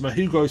turn, doesn't matter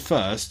who goes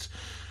first,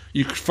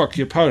 you could fuck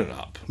your opponent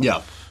up.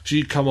 Yeah. So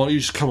you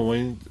just come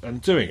on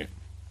and doing it.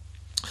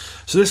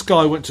 So this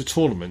guy went to a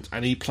tournament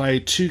and he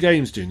played 2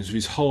 games doing this with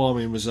his whole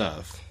army in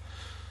reserve.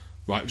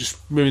 Right, just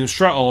moving them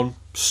straight on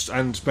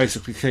and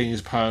basically killing his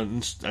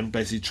opponent and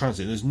basically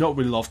transiting. There's not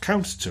really a lot of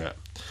counter to it.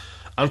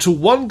 Until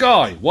one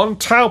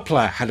Tau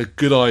player had a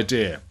good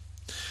idea.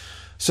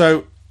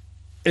 So,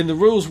 in the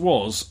rules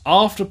was,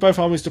 after both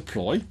armies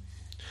deploy,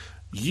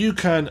 you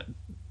can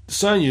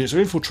certain units are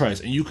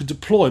infiltrators, and you can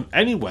deploy them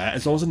anywhere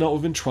as long as they're not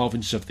within 12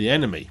 inches of the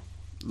enemy.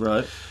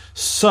 Right.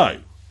 So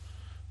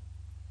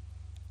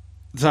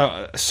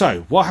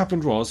what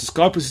happened was, this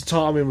guy puts his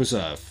entire army in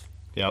reserve.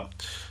 Yep.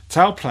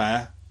 Tau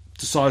player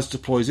decides to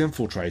deploy his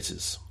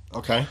infiltrators.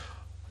 Okay.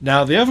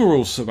 Now, the other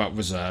rules about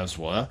reserves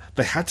were,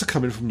 they had to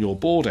come in from your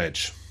board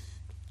edge.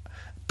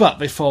 But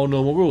they follow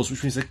normal rules,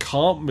 which means they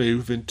can't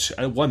move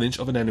within 1 inch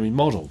of an enemy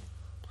model.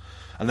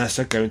 Unless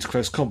they're going to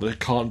close combat. They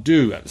can't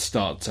do at the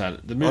start turn.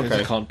 The minute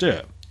they can't do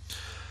it.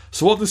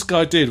 So what this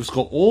guy did was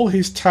got all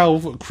his Tau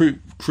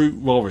Kroot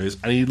warriors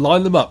and he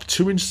lined them up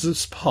 2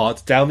 inches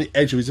apart down the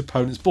edge of his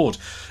opponent's board.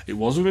 It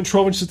was within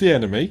 12 inches of the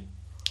enemy,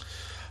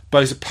 but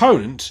his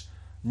opponent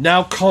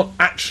now can't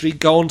actually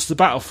go onto the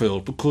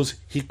battlefield because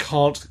he'll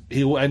have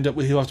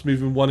to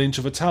move in 1 inch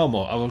of a Tau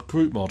of a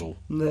Kroot model.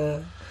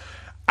 Nah.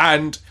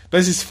 And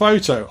there's this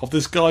photo of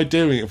this guy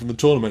doing it from the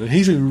tournament, and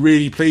he's been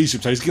really pleased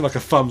with him. He's giving like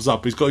a thumbs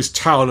up. He's got his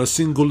Tau on a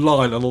single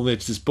line along the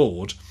edge of this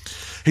board.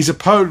 His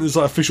opponent is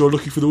like official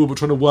looking for the wall, but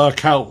trying to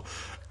work out,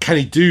 can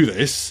he do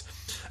this?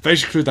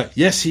 Basically, that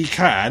yes, he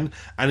can,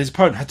 and his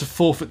opponent had to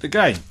forfeit the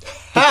game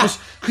because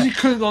he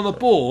couldn't go on the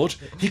board.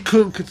 He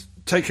couldn't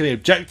take any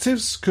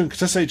objectives. Couldn't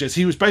contest any objectives.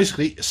 He was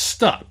basically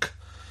stuck.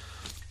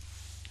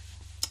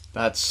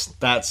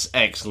 That's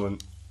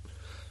excellent.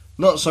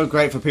 Not so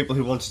great for people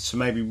who wanted to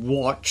maybe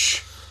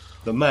watch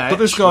the match. But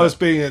this guy was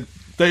being a...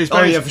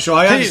 Oh yeah, for sure.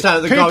 I understand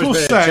that the guy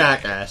was being a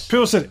jackass.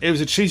 People said it was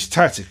a cheesy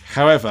tactic.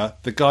 However,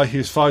 the guy he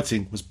was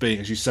fighting was being,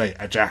 as you say,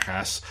 a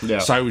jackass. Yeah.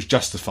 So it was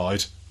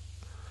justified.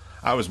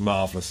 That was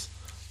marvellous.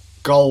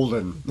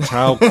 Golden.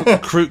 Tau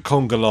Kroot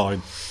Conga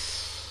line.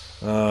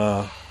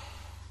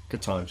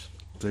 Good times.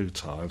 Good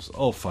times.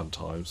 All fun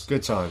times.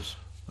 Good times.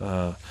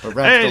 But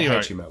Red still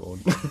hates you, Matt Ward.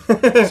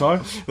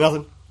 Sorry?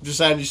 Nothing. I'm just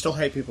saying you still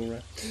hate people,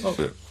 Red.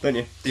 Oh, Don't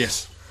you?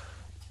 yes.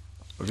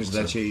 Or just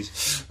their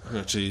cheese.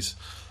 Cheese.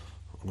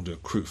 I'm going to do a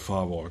Kroot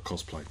Fire Warrior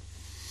cosplay.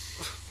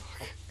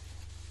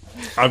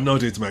 I have no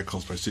idea to make a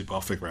cosplay suit, but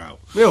I'll figure it out.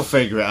 We'll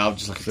figure it out.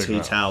 Just like a Figure it tea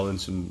out. towel and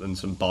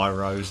some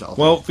biros. That'll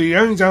Well, the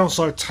only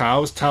downside to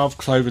Tau is Tau of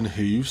cloven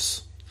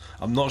hooves.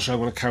 I'm not sure I'm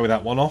going to carry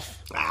that one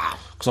off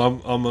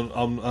because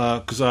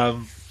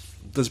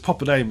there's a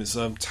proper name. It's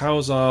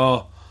Taus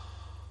are.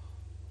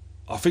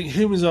 I think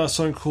humans are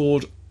something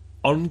called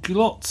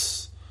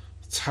ungulates.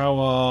 Tau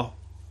are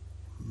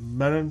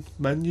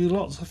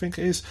manulots, I think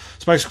it is.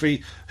 So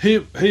basically,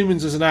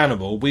 humans as an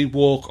animal, we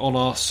walk on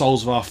our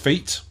soles of our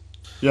feet,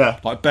 yeah.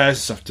 like bears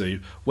and stuff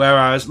do.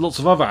 Whereas lots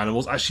of other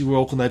animals actually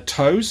walk on their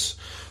toes.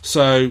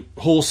 So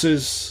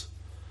horses,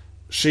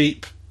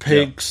 sheep,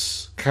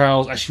 pigs,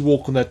 cows actually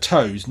walk on their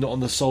toes, not on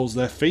the soles of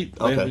their feet.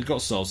 They haven't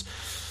got soles.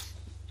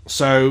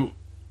 So,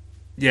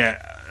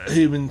 yeah,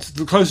 humans.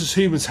 The closest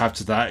humans have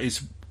to that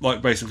is like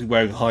basically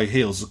wearing high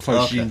heels. The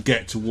closest you can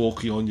get to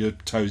walking on your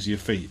toes of your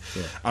feet.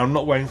 Yeah. And I'm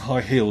not wearing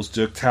high heels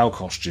to a cow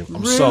costume.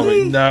 I'm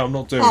sorry, no, I'm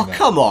not doing that. Oh,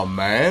 come on,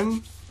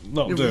 man!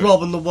 You're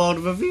robbing the world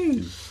of a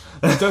view.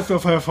 I don't feel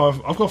fair.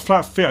 I've got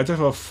flat feet. I don't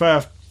feel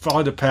fair.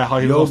 Find a pair of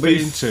high heels to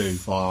fit into.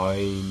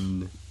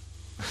 Fine.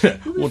 I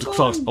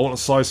want a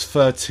size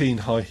 13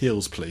 high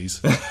heels,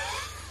 please.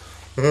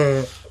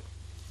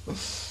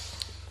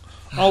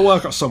 I'll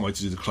work out some way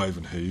to do the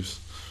cloven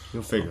hooves.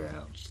 You'll figure it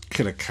out.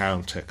 Kill a cow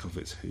and take off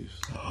its hooves.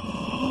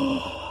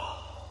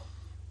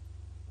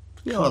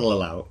 Yeah, I'll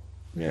allow it.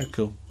 Yeah,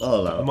 cool. I'll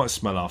allow It it. might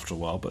smell after a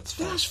while, but it's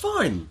fine. That's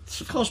fine.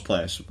 It's a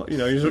cosplay. You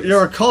know,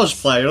 you're a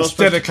cosplayer. You're not It's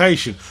supposed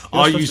dedication.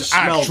 I supposed use to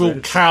smell actual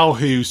good. cow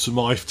hooves for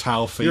my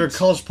towel feet. You're a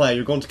cosplayer.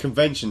 You're going to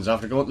conventions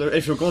after going.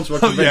 If you're going to a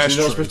convention, Yeah, it's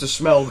you're not true. supposed to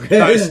smell good.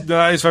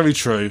 That is very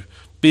true.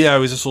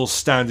 BO is a sort of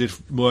standard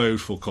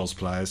mode for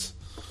cosplayers.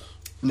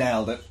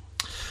 Nailed it.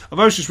 I've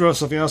also just realised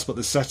something else about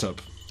this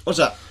setup. What's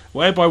that?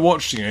 Whereby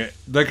watching it,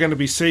 they're going to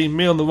be seeing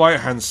me on the right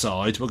hand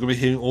side, we're going to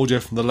be hearing audio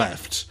from the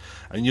left,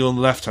 and you on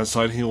the left hand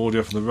side hearing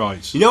audio from the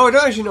right. You know, I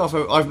don't actually know if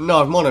I've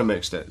mono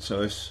mixed it.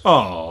 So it's.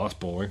 Oh, that's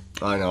boring.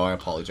 I know. I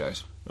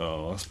apologise.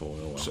 Oh, that's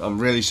boring. Oh, well. I'm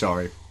really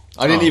sorry.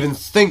 I didn't even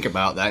think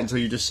about that until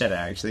you just said it.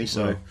 Actually,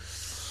 so.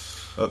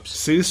 Oops.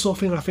 See, this sort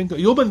of thing I think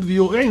you're meant to be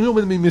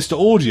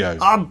Mr. Audio.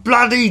 I'm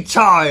bloody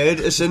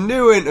tired. It's a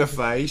new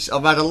interface.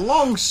 I've had a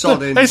long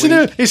sodding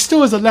week. It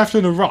still has a left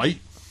and a right.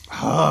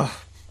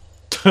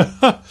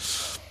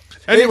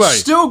 Anyway, It's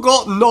still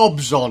got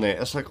knobs on it.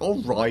 It's like,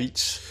 all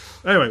right.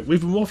 Anyway,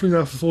 we've been waffling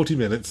now for 40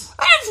 minutes.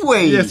 Have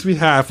we? Yes, we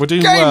have. We're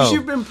doing Games well.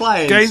 you've been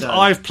playing. Games so.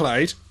 I've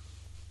played.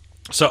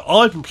 So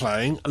I've been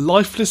playing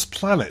Lifeless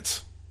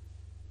Planet.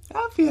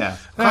 Have you?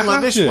 Quite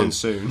like this one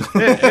soon.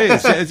 It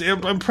is.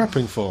 I'm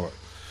prepping for it.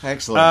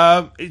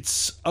 Excellent.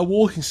 It's a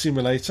walking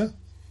simulator,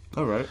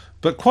 all right.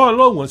 but quite a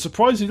long one.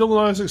 Surprisingly longer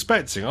than I was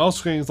expecting. I was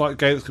thinking it's like a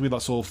game that's going to be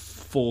like sort of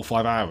 4 or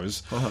 5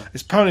 hours.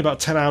 It's apparently about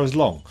 10 hours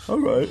long. All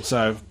right.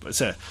 So that's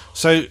it.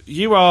 So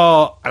you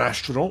are an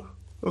astronaut.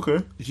 Okay.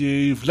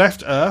 You've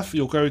left Earth.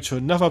 You're going to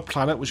another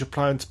planet, which are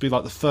planned to be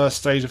like the first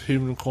stage of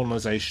human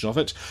colonisation of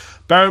it.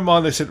 Bear in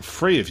mind, they sent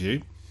 3 of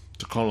you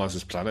to colonise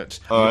this planet.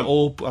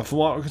 All, from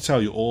what I can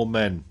tell, you're all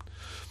men.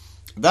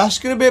 That's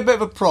going to be a bit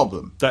of a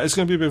problem. That is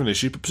going to be a bit of an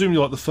issue, but presumably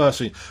like the first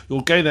thing,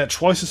 you'll gain at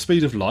twice the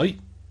speed of light,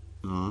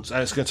 and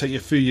it's going to take you a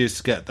few years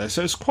to get there.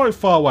 So it's quite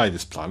far away,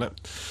 this planet.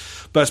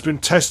 But it's been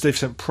tested, they've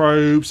sent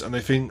probes, and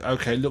they think,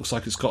 okay, it looks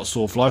like it's got a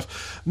sort of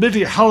life.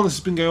 Admittedly, how long this has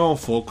been going on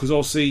for, because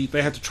obviously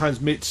they had to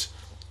transmit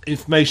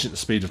information at the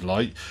speed of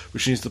light,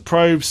 which means the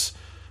probes,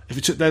 if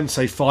it took them,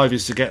 say, 5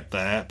 years to get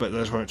there, but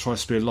they're trying to twice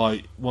the speed of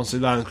light, once they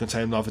land, it's going to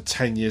take them another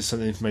 10 years to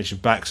send the information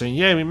back, saying,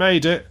 yeah, we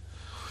made it.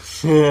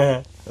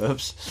 Yeah.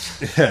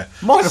 Oops. Yeah.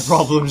 Minor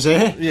problems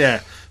here.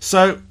 Yeah.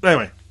 So,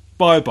 anyway,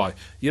 bye-bye.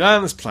 You land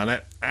on this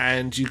planet,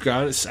 and you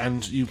go,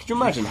 and you... Can you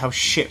imagine how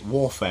shit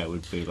warfare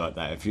would be like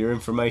that if your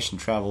information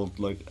travelled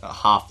like at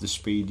half the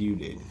speed you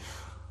did?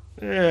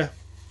 Yeah.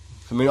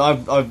 I mean,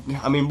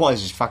 I mean, what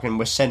is this fucking?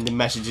 We're sending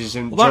messages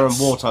during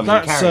wartime in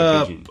That's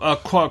carrier pigeon.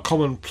 quite a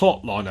common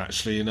plot line,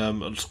 actually, in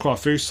it's quite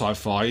a few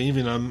sci-fi,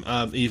 even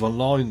EVE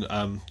Online...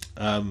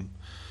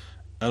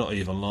 not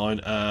EVE Online,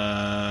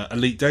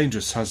 Elite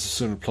Dangerous has a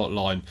similar plot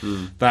line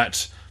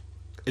that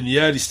in the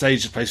early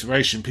stage of space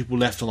exploration, people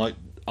left on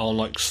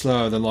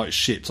slower than light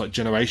ships, like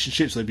generation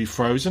ships, they'd be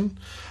frozen,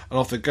 and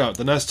off they go.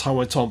 Then as time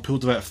went on, people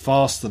developed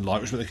faster than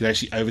light, which meant they could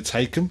actually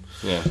overtake them.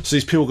 Yeah. So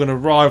these people are going to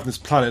arrive on this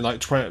planet like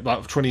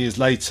 20 years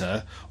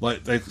later,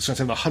 like they're going to take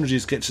them 100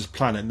 years to get to this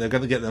planet, and they're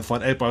going to get there and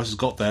find everybody else has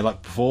got there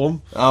like before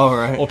them. Oh,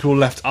 right. Or people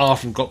left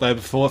after and got there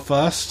before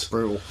first.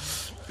 Brutal.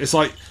 It's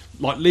like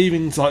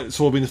leaving, like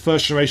sort of being the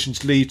first generation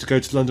to leave to go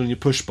to London on your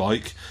push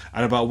bike,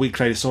 and about a week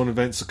later someone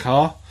invents a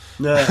car.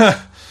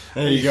 Yeah.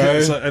 There you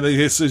go. And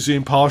they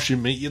zoom past you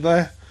and meet you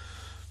there.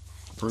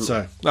 Brutal.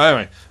 So,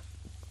 anyway,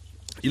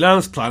 you land on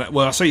this planet.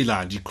 Well, I say you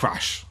land, you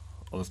crash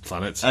on this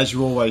planet. As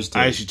you always do.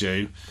 As you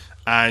do.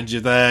 And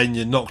you're there and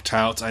you're knocked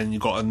out,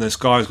 and this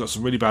guy's got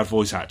some really bad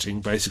voice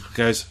acting, basically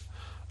goes,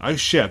 oh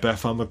shit, I better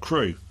find my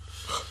crew.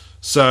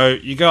 So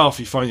you go off,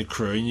 you find your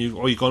crew, and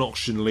you got an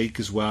oxygen leak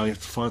as well. You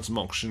have to find some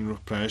oxygen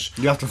replenish.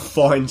 You have to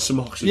find some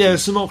oxygen. Yeah,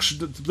 some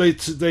oxygen.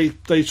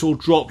 They sort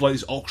of drop like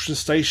these oxygen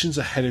stations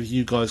ahead of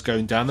you guys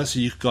going down there, so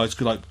you guys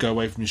could like go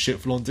away from your ship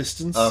for a long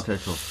distance. Okay,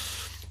 cool.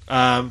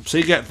 So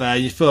you get there,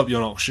 you fill up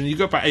your oxygen. You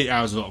got about 8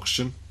 hours of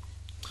oxygen.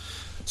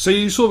 So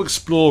you sort of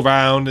explore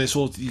around,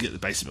 and you get the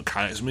basic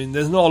mechanics. I mean,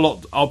 there's not a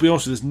lot. I'll be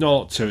honest with you, there's not a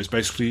lot to it. It's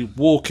basically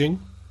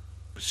walking,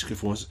 which is good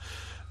for us,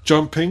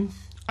 jumping.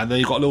 And then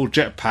you've got a little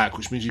jetpack,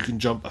 which means you can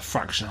jump a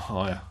fraction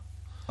higher.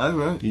 Oh,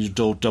 right. You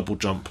do double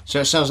jump. So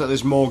it sounds like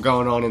there's more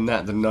going on in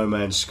that than No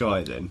Man's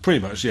Sky, then. Pretty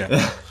much,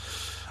 yeah.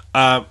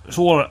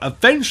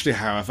 Eventually,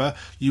 however,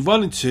 you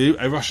run into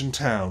a Russian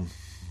town.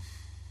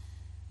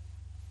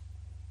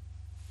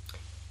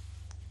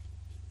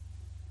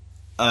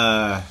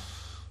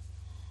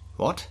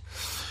 What?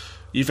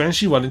 You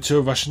eventually run into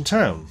a Russian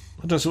town.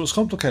 I don't see what's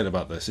complicated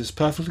about this. It's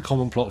perfectly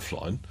common plot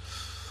flying.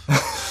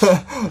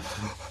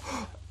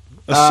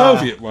 A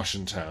Soviet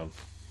Russian town,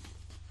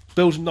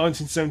 built in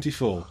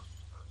 1974.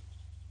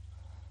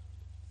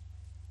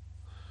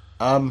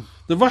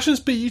 The Russians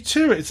beat you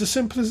to it. It's as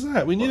simple as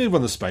that. We nearly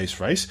won the space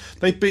race.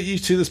 They beat you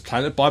to this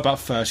planet by about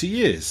 30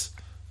 years.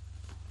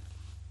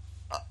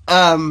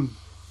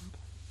 Okay.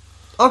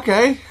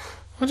 I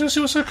don't see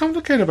what's so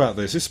complicated about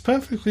this. It's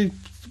perfectly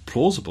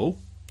plausible.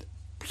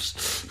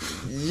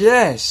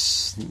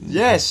 Yes.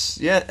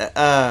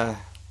 Yeah.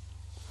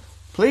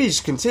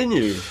 Please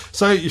continue.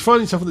 So you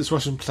find yourself in this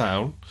Russian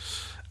town,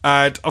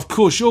 and of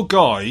course your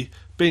guy,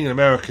 being an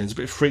American, is a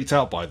bit freaked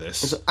out by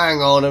this. So,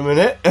 hang on a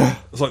minute.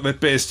 It's like they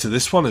bit us to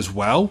this one as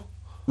well.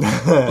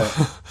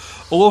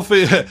 All of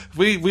it,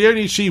 we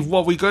only achieved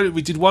what we got.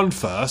 We did one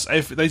first.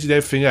 They did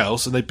everything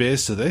else, and they bit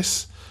us to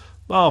this.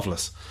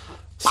 Marvelous.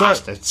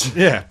 Bastards.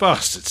 Yeah,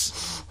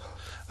 bastards.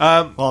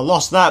 Well, I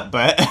lost that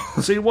bet.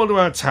 So you wander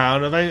around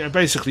town, and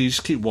basically you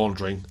just keep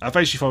wandering.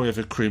 Eventually, find we have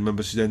a crew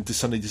member who then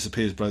suddenly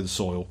disappears below the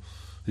soil.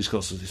 He's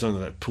got something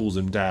that pulls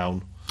him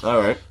down. All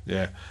right.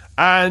 Yeah.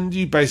 And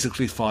you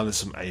basically find there's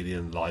some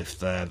alien life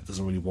there that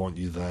doesn't really want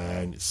you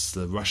there, and it's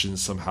the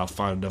Russians somehow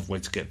found another way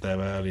to get there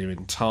earlier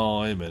in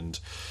time, and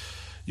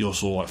you're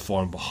sort of like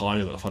falling behind.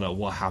 You've got to find out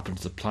what happened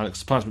to the planet, because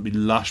the planet's meant to be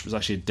lush, but it's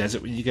actually a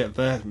desert when you get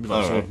there. It's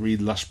like sort of really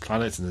lush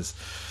planet, and it's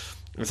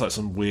like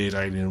some weird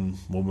alien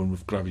woman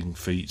with grabbing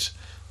feet.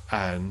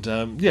 And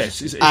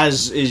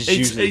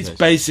it's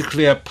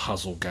basically a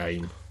puzzle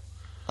game.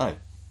 Oh.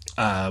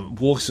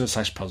 Walking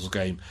 / puzzle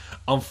game.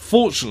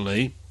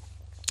 Unfortunately,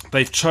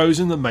 they've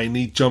chosen the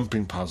mainly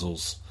jumping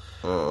puzzles,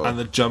 and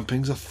the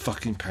jumping's a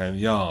fucking pain in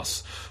the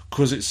arse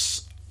because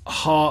it's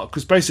hard.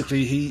 Because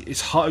basically,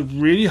 it's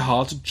really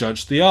hard to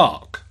judge the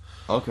arc.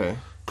 Okay.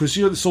 Because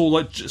it's all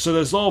like, so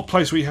there's a lot of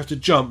place where you have to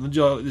jump, and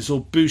this all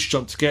boost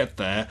jump to get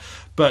there,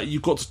 but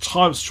you've got to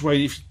time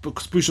straight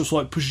because boost jump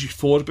like pushes you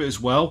forward a bit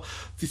as well.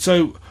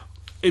 So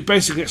it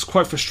basically gets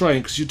quite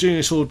frustrating because you're doing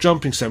this sort of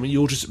jumping segment,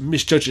 you'll just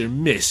misjudge it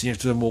and miss. And you have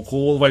to then walk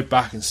all the way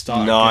back and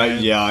start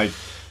again.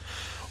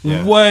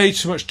 Way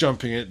too much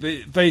jumping.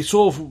 They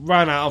sort of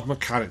ran out of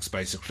mechanics.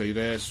 Basically,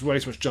 there's way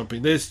too much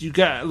jumping. You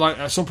get like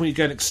at some point you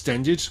get an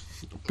extended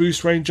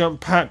boost range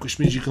jump pack, which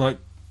means you can like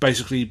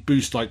basically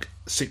boost like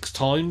 6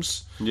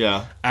 times.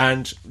 Yeah,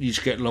 and you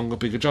just get longer,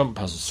 bigger jump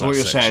puzzles. So what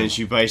you're saying is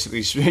you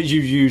basically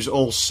you use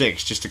all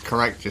 6 just to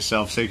correct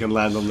yourself so you can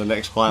land on the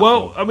next platform.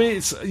 Well, I mean,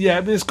 it's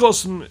got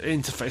some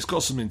interface. It's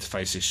got some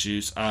interface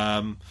issues.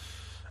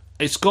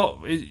 It's got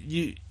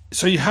it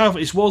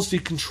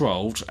WASD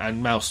controlled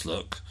and mouse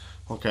look.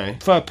 Okay.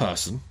 Third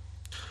person.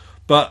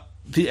 But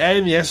the A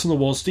and the S on the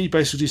WASD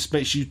basically just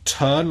makes you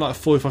turn like a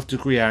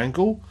 45-degree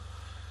angle.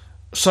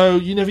 So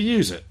you never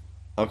use it.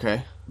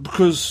 Okay.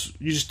 Because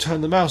you just turn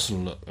the mouse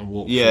and look and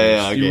walk.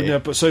 Yeah, I get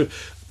it. But so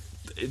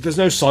there's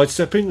no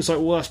sidestepping. It's like,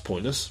 well, that's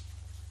pointless.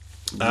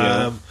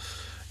 Yeah.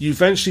 You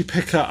eventually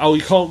pick up. Oh,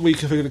 you can't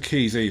reconfigure the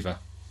keys either.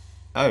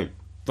 Oh,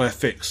 they're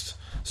fixed.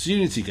 It's a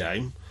Unity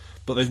game,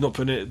 but they've not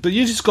put it. But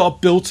Unity's got a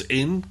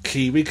built-in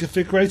key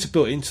reconfigurator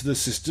built into the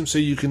system, so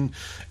you can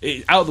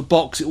out of the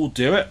box it will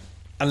do it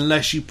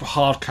unless you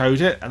hard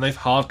code it, and they've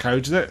hard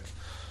coded it.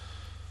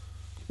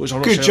 Which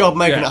I'm not good job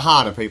making it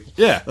harder, people.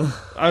 Yeah,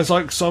 I was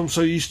like, so I'm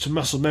so used to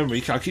muscle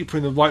memory. I keep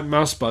putting the right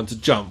mouse button to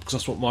jump because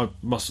that's what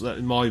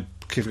my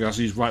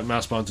configuration. I use right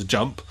mouse button to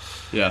jump.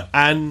 Yeah,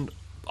 and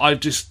I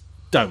just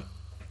don't.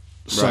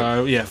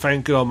 So yeah,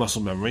 thank good old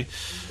muscle memory.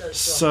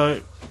 So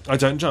I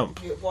don't jump.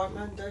 White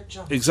men don't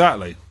jump.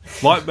 Exactly,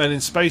 white men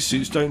in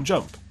spacesuits don't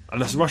jump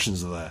unless the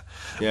Russians are there.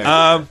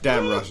 Yeah,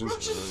 damn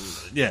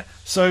Russians. Yeah,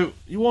 so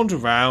you wander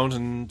around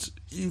and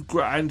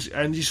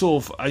you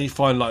sort of you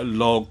find like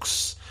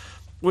logs.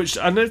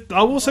 I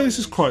will say this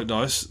is quite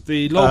nice.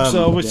 The logs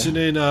are written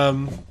in.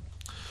 The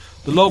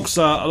logs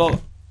are a lot.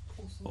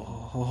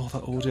 Oh,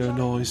 that audio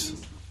noise!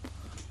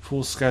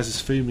 Poor Skaz is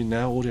fuming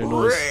now. Audio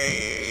noise.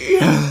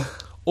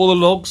 All the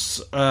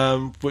logs,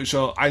 which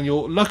are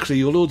luckily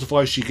your little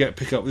device you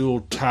pick up the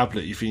little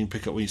tablet you can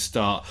pick up when you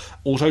start,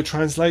 auto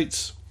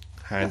translates.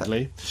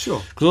 handily.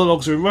 Sure. Because all the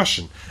logs are in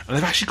Russian. And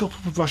they've actually got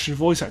proper Russian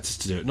voice actors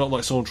to do it, not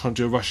like someone trying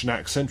to do a Russian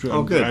accent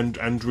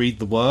and read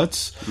the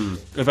words.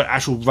 They've got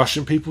actual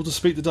Russian people to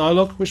speak the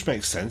dialogue, which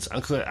makes sense.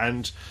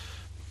 And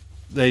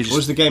they just...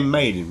 Was the game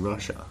made in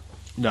Russia?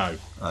 No.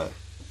 Oh.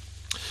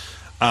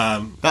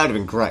 That would have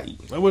been great.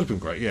 It would have been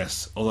great,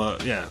 yes. Although,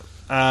 yeah.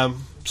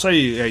 So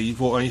you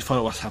walk and you find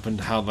out what's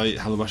happened, how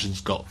the Russians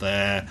got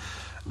there.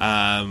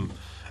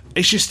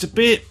 It's just a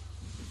bit...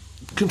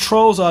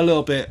 Controls are a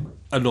little bit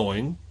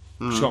annoying,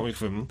 which got me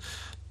from them.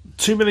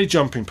 Too many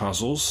jumping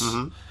puzzles.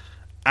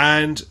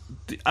 And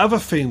the other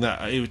thing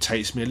that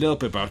irritates me a little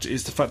bit about it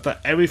is the fact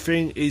that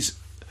everything is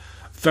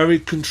very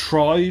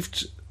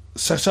contrived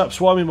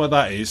setups. What I mean by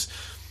that is,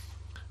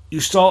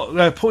 there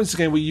are points in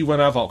the game where you run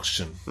out of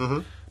oxygen.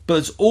 But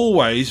it's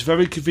always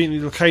very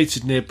conveniently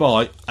located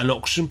nearby an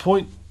oxygen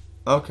point.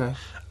 Okay.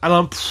 And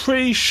I'm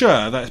pretty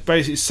sure that it's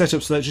basically set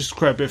up so that it just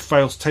create a bit of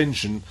false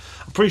tension.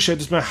 I'm pretty sure it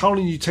doesn't matter how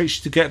long it takes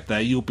you to get there,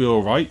 you'll be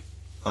alright.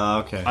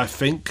 Okay. I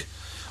think.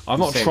 I've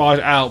not tried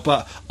it out,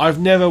 but I've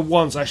never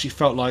once actually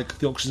felt like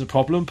the oxygen's a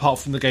problem, apart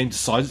from the game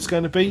decides it's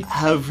going to be.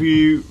 Have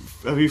you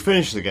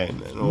finished the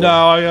game then? Or?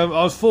 No,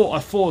 I thought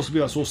it was going to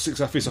be like sort of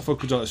 6 hours. I thought I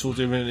could do it sort of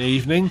do it in an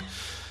evening,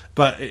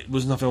 but it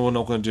was nothing we're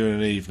not going to do in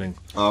an evening.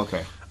 Oh,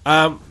 okay.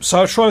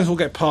 So I try to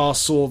get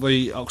past all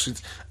the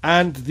oxygen,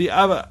 and the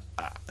other.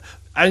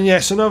 And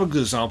yes, another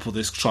good example of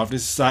this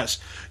contrivance is that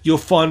you'll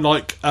find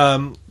like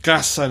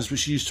gas cylinders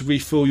which you use to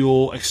refill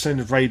your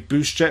extended range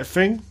boost jet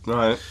thing.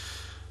 Right.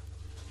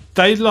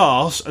 They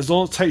last as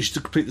long as it takes you to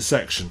complete the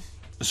section.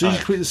 As soon as you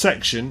complete the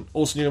section,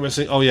 also you're going to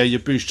say, "Oh yeah, your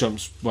boost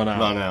jumps run out."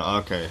 Run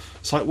out. Okay.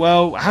 It's like,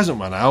 well, it hasn't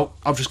run out.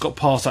 I've just got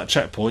past that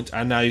checkpoint,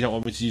 and now you don't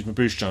want me to use my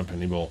boost jump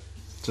anymore.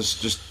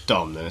 Just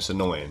dumb. Then it's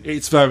annoying.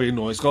 It's very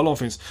annoying. It's got a lot of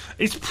things.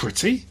 It's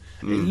pretty.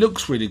 It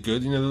looks really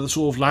good. You know, the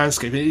sort of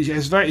landscape.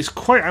 It's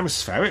quite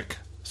atmospheric.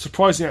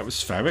 Surprisingly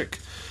atmospheric,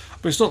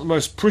 but it's not the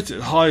most pretty,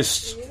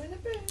 highest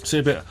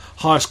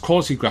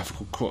quality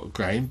graphical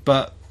game.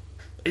 But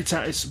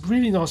it's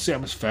really nicely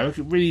atmospheric.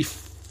 It really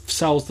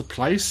sells the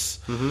place.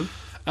 It's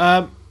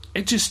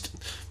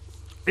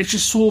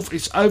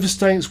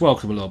overstaying its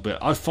welcome a little bit.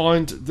 I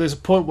find there's a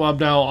point where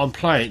I'm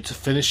playing it to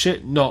finish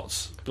it,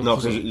 not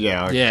because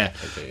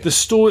the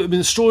story. I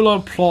mean, the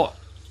storyline plot,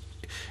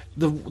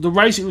 the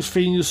rate it was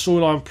feeding the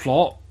storyline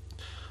plot.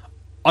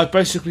 I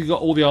basically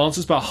got all the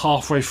answers about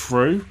halfway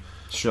through.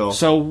 Sure.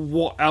 So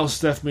what else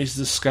is there for me to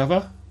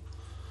discover?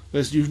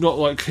 You've not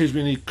like given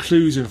me any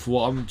clues in for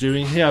what I'm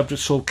doing here. I'm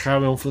just sort of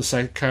carrying on for the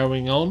sake of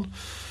carrying on.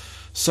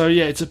 So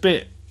yeah, it's a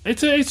bit.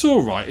 It's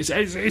all right.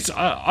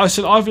 I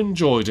said I've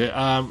enjoyed it.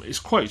 It's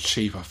quite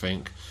cheap, I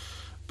think,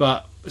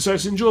 but so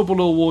it's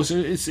enjoyable all wars.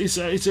 If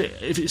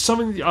it's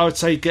something that I would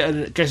say get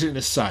it in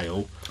a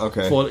sale.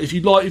 Okay. For if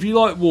you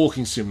like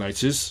walking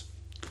simulators.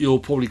 You'll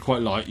probably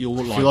quite like. You'll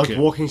like it. If you like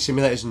walking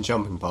simulators and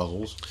jumping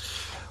puzzles.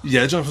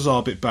 Yeah, the jumping puzzles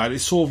are a bit bad.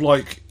 It's sort of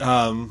like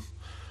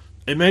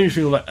it made me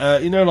feel like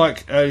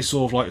like early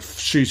sort of like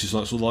shooters,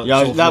 like sort of like.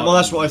 Yeah,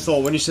 that's what I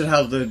thought when you said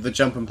how the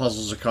jumping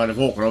puzzles are kind of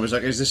awkward. I was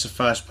like, is this a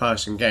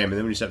first-person game? And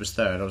then when you said it was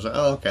third, I was like,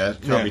 oh, okay,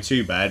 that can't be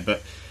too bad.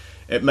 But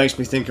it makes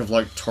me think of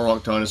like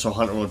Turok Dinosaur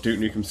Hunter or Duke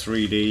Nukem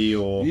 3D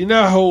or. You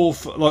know how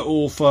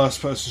all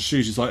first-person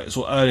shooters like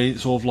sort of early,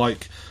 sort of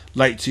like.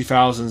 Late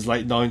 2000s,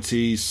 late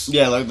 90s.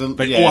 Yeah, like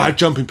they all had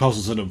jumping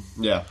puzzles in them.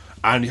 Yeah.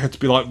 And you had to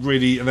be like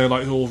really, and they're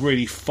like all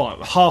really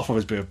fun. Half of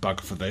it's a bit of a bug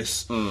for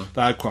this. They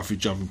had quite a few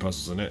jumping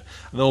puzzles in it.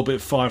 And they're all a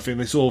bit fun thing.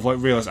 They sort of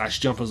like realised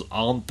actually jumping puzzles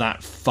aren't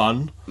that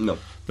fun. No.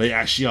 They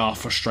actually are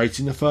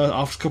frustrating after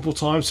a couple of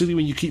times. Certainly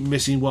when you keep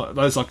missing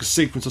there's like a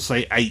sequence of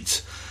say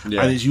 8.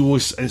 Yeah. And it's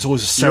always a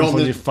 7th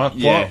when you fuck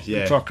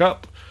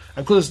up.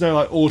 And because there's no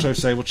like auto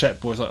save or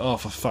checkpoint, it's like, oh,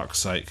 for fuck's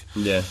sake.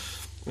 Yeah.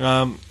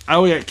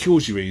 It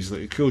kills you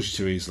easily. It kills you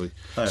too easily.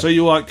 Oh. So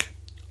you're like,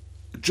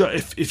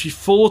 if you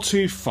fall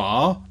too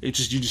far, you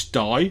just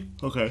die.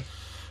 Okay.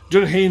 You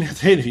don't hear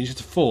anything. You just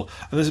have to fall.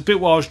 And there's a bit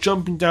where I was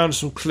jumping down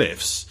some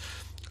cliffs,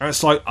 and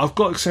it's like I've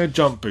got extended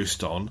jump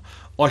boost on.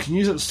 I can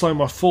use it to slow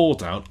my fall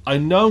down. I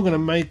know I'm going to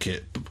make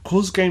it, but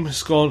because the game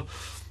has gone,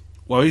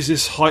 well, he's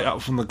this height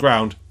up from the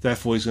ground,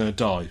 therefore he's going to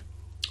die.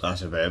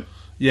 That's a bit.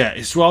 Yeah,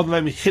 it's rather than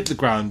let me hit the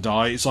ground and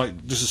die. It's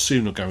like just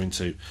assume I'm going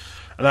to.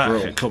 And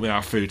that caught me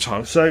out a few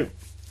times. So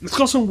it's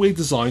got some weird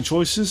design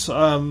choices,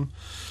 but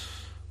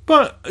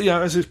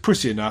yeah, it's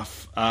pretty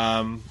enough.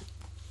 I'm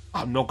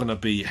not going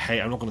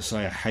to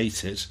say I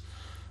hate it.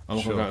 I'm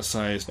not going to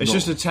say it's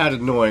just a tad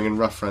annoying and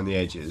rough around the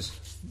edges.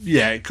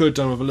 Yeah, it could have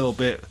done with a little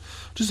bit,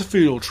 just a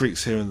few little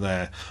tweaks here and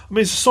there. I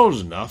mean, it's solid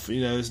enough. You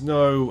know, there's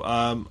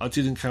no. I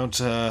did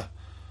encounter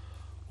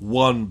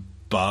one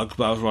bug,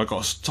 but that was where I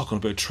got stuck on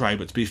a bit of terrain.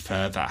 But to be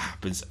fair, that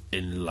happens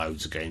in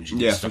loads of games. You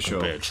get stuck on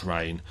a bit of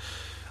terrain.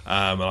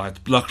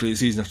 Luckily,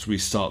 it's easy enough to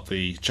restart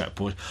the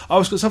checkpoint. I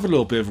was going to have a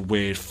little bit of a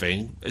weird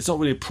thing. It's not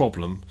really a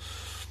problem.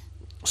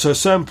 So at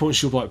certain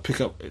points, you'll like pick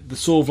up the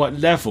sort of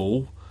like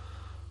level.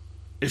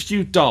 If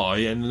you die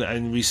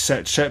and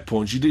reset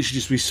checkpoints, you literally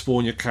just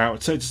respawn your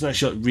character. It doesn't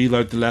actually like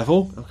reload the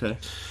level. Okay.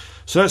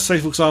 So let's say,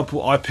 for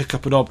example, I pick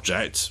up an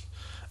object,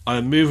 I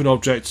move an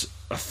object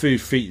a few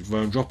feet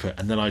where I drop it,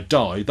 and then I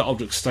die, that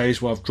object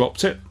stays where I've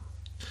dropped it,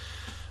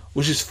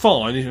 which is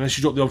fine unless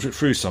you drop the object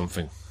through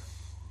something,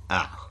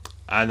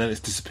 and then it's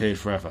disappeared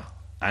forever.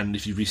 And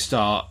if you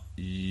restart,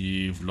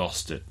 you've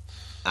lost it.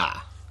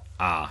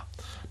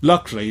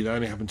 Luckily, that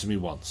only happened to me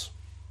once.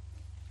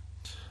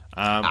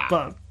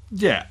 But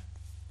yeah,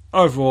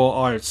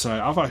 overall, I would say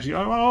I've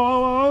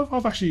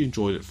actually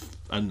enjoyed it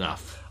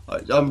enough.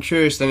 I'm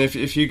curious then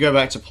if you go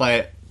back to play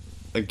it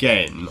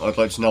again, I'd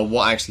like to know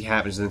what actually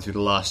happens then through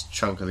the last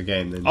chunk of the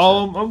game. Then,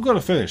 I'm going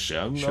to finish it.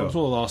 I'm Sure. on the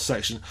last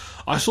section.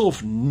 I sort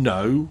of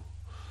know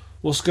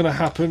what's going to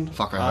happen.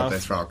 Fuck, I hope they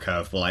throw a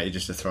curveball at you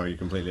just to throw you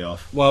completely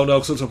off. Well, no,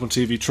 because it's up on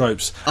TV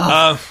tropes.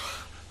 Damn.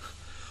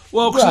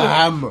 Because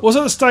I was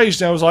at the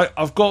stage now, I was like,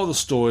 I've got the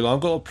storyline,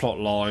 I've got the plot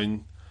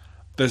line.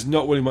 There's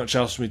not really much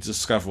else for me to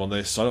discover on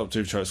this. So I looked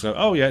at TV tropes and go,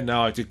 oh yeah,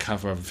 no, I did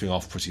cover everything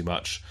off pretty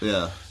much.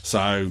 Yeah.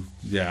 So,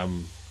 yeah,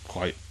 I'm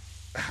quite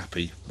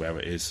happy where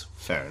it is.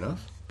 Fair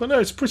enough. But no,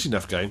 it's a pretty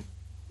enough game.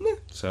 Yeah.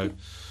 So,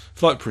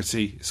 if you like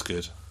pretty, it's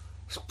good.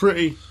 It's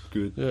pretty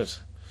good. Good.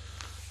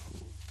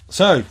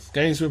 So,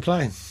 games we've been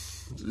playing.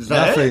 Is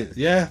that it?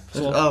 Yeah.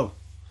 Oh.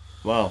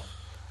 Wow.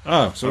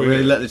 Oh, so we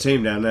really let the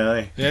team down now,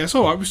 eh? Yeah, it's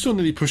alright. We still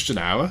nearly pushed an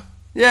hour.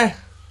 Yeah.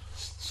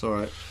 It's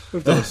alright.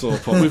 We've done a sort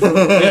of pod.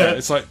 Yeah,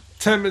 it's like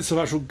 10 minutes of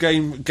actual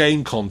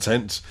game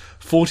content,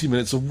 40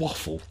 minutes of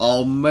waffle.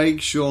 I'll make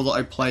sure that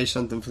I play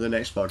something for the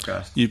next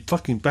podcast. You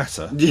fucking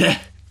better. Yeah,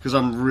 because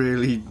I'm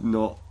really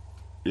not.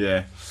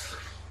 Yeah.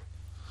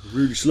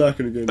 Really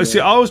slacking again. But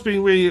see, I was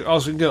being good.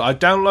 I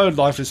downloaded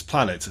Lifeless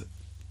Planet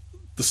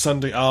the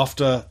Sunday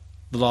after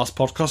the last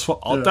podcast. Well,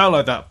 I'll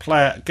download that,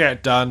 play it, get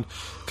it done,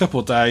 couple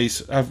of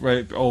days, have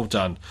it all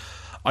done.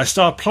 I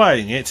started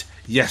playing it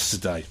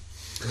yesterday.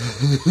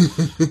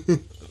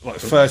 Like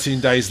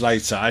 13 days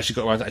later, I actually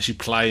got around to actually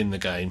playing the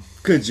game.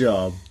 Good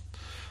job.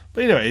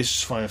 But anyway, it's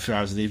just finding a few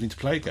hours in the evening to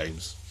play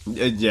games.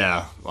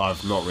 Yeah,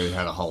 I've not really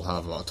had a whole hell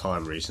of a lot of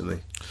time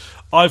recently.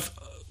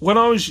 When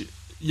I was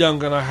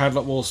young and I had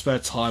like more spare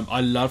time,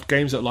 I loved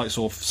games that are like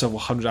sort of several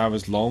hundred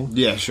hours long.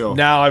 Yeah, sure.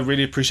 Now I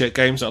really appreciate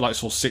games that are like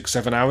sort of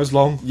 6-7 hours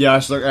long. Yeah,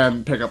 it's like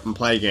pick up and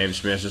play games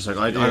for me. It's just like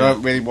I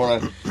don't really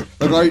want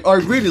to. Like I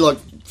really like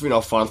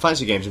Final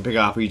Fantasy games and big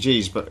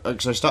RPGs, but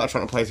because I started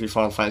trying to play through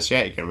Final Fantasy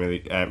 8 again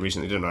really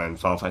recently, didn't I? And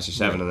Final Fantasy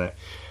 7 and that.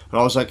 And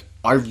I was like,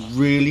 I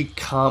really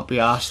can't be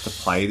asked to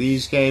play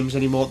these games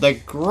anymore. They're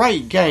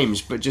great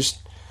games, but just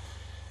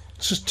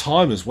it's just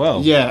time as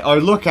well. Yeah, I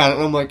look at it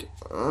and I'm like,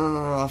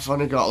 I've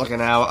only got like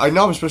an hour. I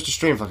know I'm supposed to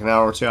stream for like an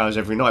hour or 2 hours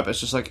every night, but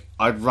it's just like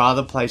I'd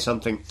rather play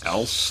something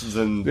else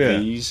than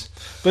these.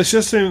 But it's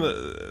just take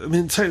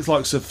the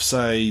likes of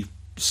say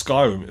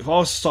Skyrim. If I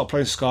was to start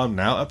playing Skyrim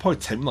now, it'd probably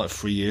take me like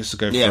 3 years to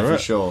go through it. Yeah, for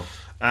sure.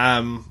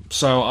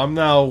 So I'm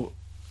now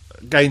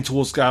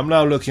I'm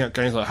now looking at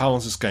games like how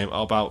long's this game?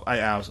 Oh, about 8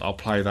 hours. I'll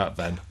play that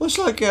then. Well, it's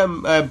like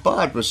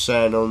Bard was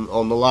saying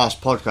on the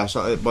last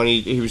podcast when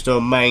he was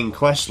doing main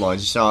quest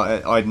lines. He said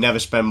I'd never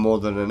spend more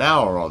than an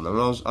hour on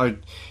them.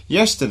 And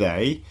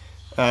yesterday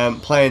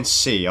playing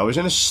Sea. I was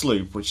in a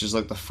sloop, which is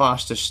like the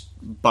fastest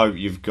boat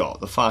you've got,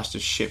 the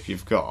fastest ship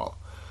you've got.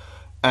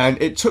 And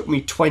it took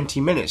me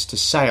 20 minutes to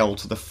sail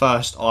to the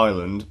first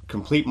island,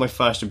 complete my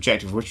first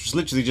objective, which was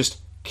literally just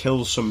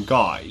kill some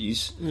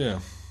guys. Yeah.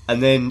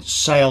 And then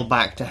sail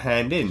back to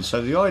hand in.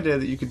 So the idea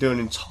that you could do an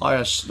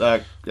entire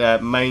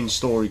main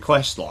story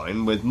quest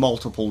line with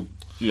multiple,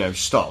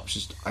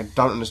 stops, I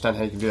don't understand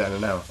how you can do that in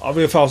an hour. I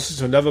mean, if I was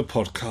listening to another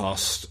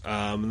podcast,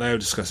 and they were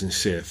discussing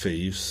Sea of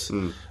Thieves,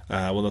 one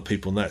of the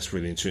people that's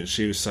really into it,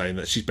 she was saying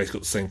that she's basically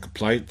got the same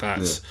complaint,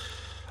 that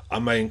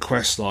a main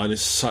quest line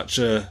is such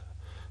a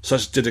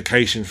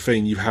dedication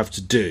thing you have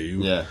to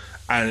do,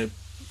 and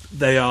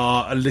they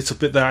are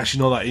they're actually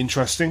not that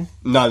interesting.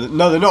 No,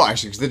 they're not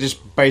actually, because they're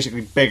just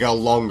basically bigger,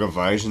 longer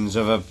versions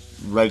of a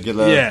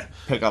regular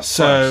pickup.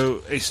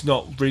 So quest. It's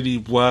not really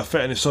worth it,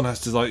 and if someone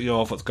has to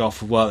I've got to go off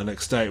for work the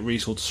next day, it really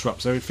sort of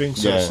disrupts everything.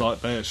 So it's like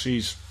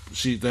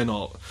they're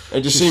not.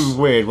 It just seemed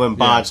weird when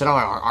Bard said,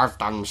 I've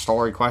done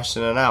story quests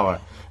in an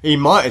hour. He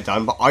might have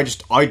done, but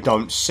I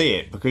don't see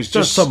it, because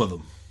just some of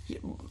them.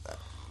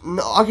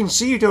 No, I can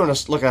see you doing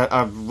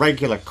a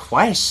regular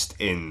quest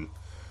in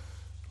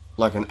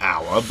like an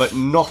hour, but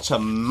not a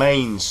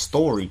main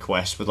story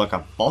quest with like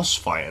a boss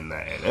fight in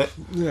it.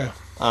 Yeah.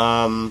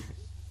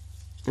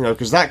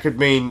 Because that could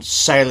mean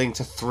sailing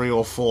to 3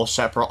 or 4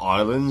 separate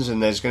islands,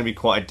 and there's going to be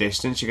quite a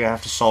distance. You're going to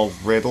have to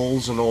solve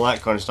riddles and all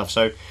that kind of stuff.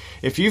 So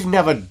if you've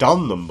never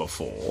done them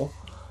before,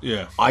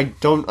 I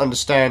don't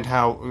understand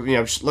how,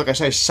 like I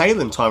say,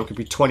 sailing time could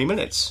be 20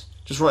 minutes.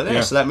 Just right there.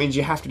 Yeah. So that means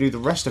you have to do the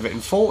rest of it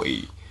in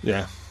 40.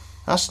 Yeah.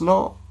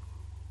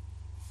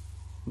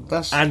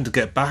 And to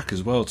get back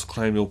as well to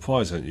claim your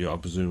prize, don't you? I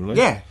presumably.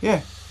 Yeah.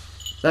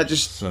 That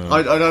just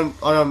I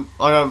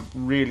don't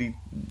really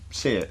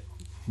see it.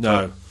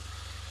 No,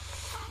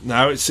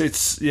 it's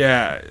It's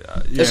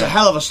a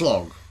hell of a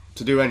slog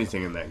to do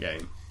anything in that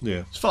game.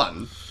 Yeah, it's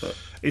fun. But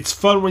it's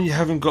fun when you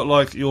haven't got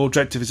like your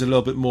objective is a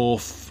little bit more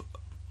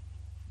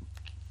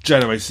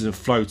generated and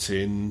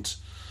floaty, and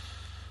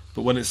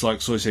But when it's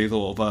like, sort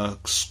of a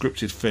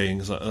scripted thing,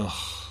 it's like, ugh,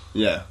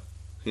 Yeah.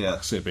 I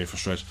see it being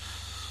frustrating.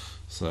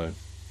 So,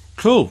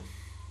 cool.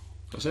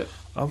 That's it.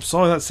 I'm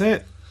sorry, that's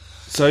it.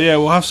 So yeah,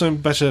 we'll have some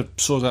better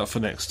sorted out for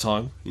next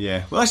time.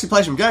 Yeah. We'll actually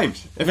play some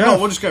games. If Yeah. not,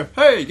 we'll just go,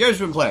 hey, games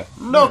we've been playing.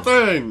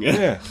 Nothing!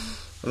 Yeah.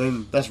 And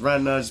then that's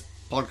Rand Nerd's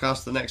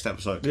podcast the next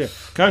episode. Yeah.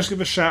 Can I just give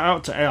a shout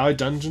out to AI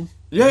Dungeon?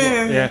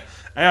 Yeah.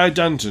 AI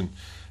Dungeon.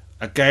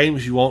 A game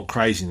if you want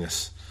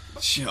craziness.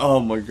 Oh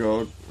my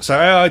god. So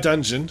AI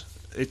Dungeon,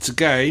 it's a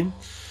game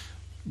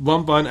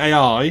run by an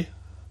AI.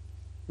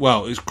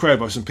 Well, it's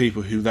created by some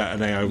people who let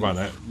an AI run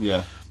it.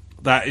 Yeah.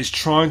 That is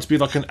trying to be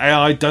like an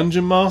AI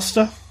dungeon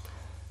master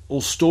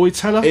or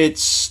storyteller.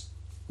 It's...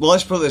 Well,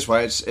 let's put it this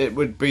way. It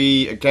would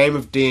be a game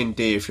of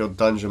D&D if your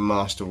dungeon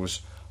master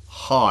was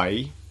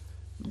high,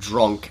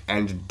 drunk,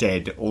 and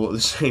dead all at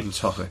the same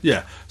time.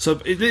 Yeah, so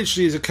it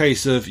literally is a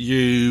case of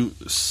you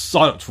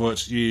sign up for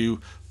it,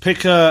 you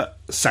pick a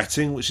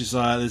setting, which is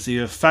there's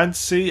either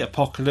fantasy,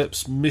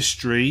 apocalypse,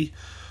 mystery,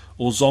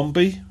 or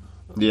zombie.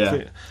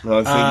 Yeah.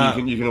 Well, I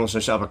think you can also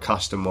set up a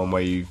custom one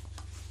where you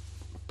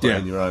put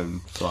in your own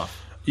stuff.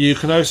 You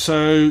can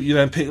also, you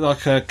then pick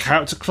like a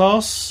character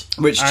class.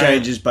 Which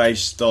changes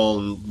based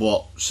on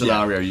what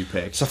scenario you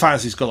pick. So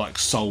fantasy's got like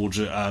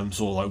soldier,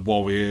 sort of like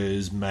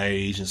warriors,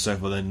 mage and so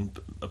forth. Then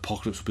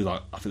apocalypse would be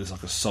like, I think there's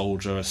like a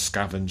soldier, a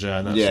scavenger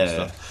and that sort of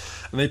stuff.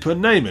 And they put a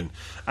name in.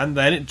 And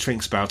then it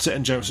thinks about it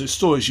and generates a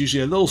story. It's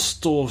usually a little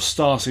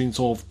starting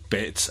sort of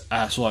bit.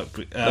 Sort of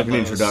like an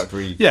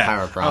introductory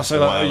paragraph. So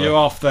like you're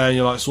off there and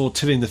you're like sort of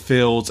tilling the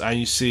fields and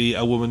you see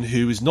a woman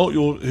who's not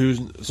your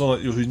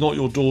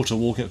daughter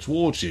walking up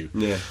towards you.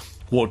 Yeah.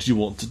 What do you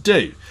want to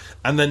do?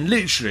 And then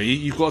literally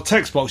you've got a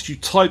text box, you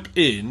type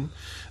in.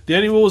 The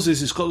only rules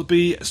is it's got to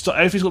be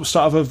everything's got to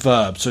start with a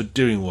verb, so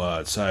doing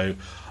word. So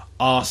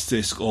ask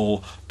this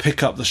or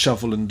pick up the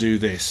shovel and do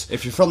this.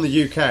 If you're from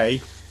the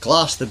UK,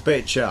 glass the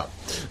bitch up.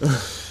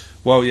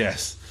 Well,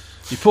 yes.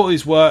 You put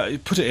these words, you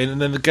put it in,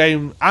 and then the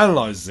game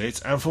analyses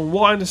it. And from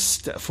what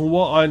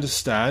I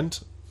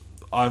understand,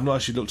 I've not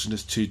actually looked into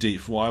this too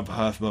deep. From what I've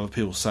heard from other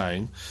people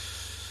saying,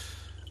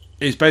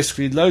 is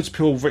basically loads of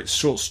people have written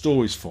short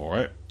stories for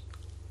it,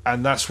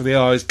 and that's where the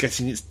AI is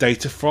getting its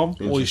data from.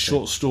 All these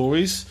short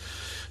stories.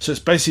 So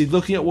it's basically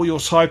looking at what you're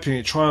typing.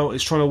 It's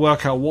trying to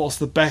work out what's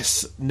the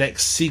best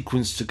next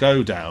sequence to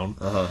go down.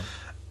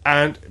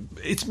 And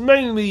it's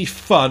mainly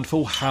fun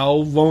for how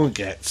long it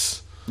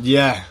gets.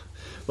 Yeah.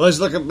 Well, there's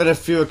been a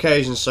few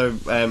occasions. So,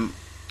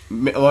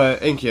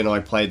 Inky and I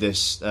played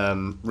this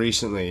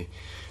recently,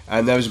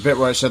 and there was a bit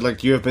where it said,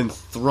 like, you have been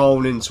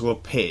thrown into a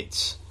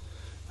pit.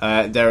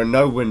 There are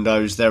no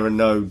windows, there are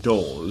no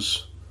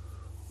doors.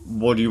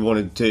 What do you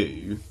want to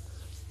do?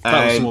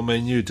 That was the one me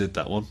and you did,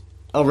 that one.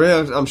 Oh,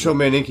 really? I'm sure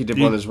me and Inky did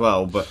one as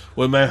well. But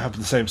we may have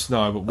the same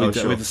scenario, but we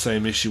had the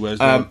same issue as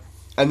well.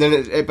 And then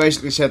it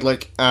basically said,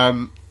 like,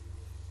 what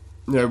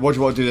do you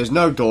want to do? There's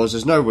no doors,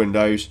 there's no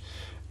windows.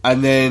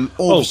 And then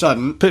all of a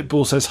sudden...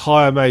 Pitbull says,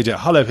 hi, I made it.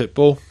 Hello,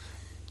 Pitbull.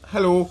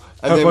 Hello.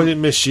 And hope I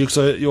didn't miss you,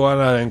 because you're at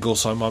an angle,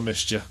 so I might have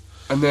missed you.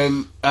 And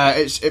then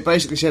it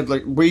basically said,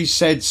 like, we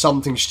said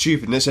something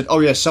stupid, and it said, oh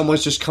yeah,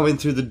 someone's just coming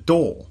through the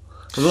door.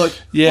 And we're like,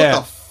 what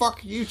the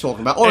fuck are you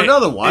talking about? Or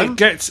another one.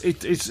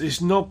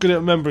 It's not good at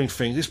remembering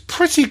things. It's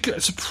pretty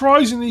good,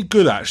 surprisingly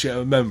good, actually, at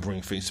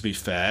remembering things, to be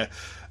fair.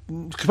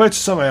 Compared to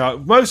some AI,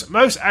 most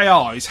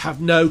AIs have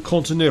no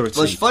continuity.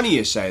 Well, it's funny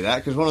you say that,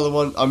 because one of the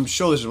ones, I'm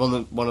sure this is one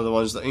of the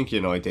ones that Inky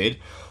and I did.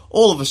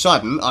 All of a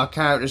sudden, our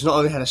characters not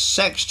only had a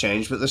sex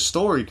change, but the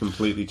story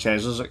completely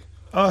changed. I was like,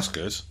 oh, that's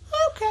good.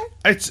 Okay.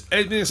 It's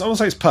I won't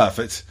say it's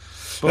perfect,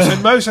 but so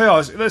most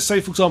AIs, let's say,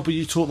 for example,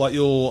 you talk like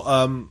your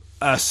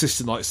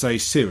assistant, like, say,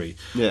 Siri.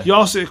 Yeah. You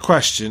ask it a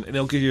question, and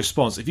it'll give you a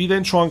response. If you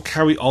then try and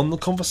carry on the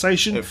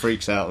conversation... It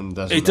freaks out and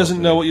doesn't... It doesn't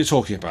know what you're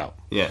talking about.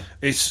 Yeah.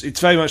 It's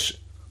very much...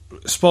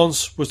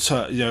 response,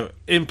 return,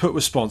 input,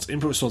 response. It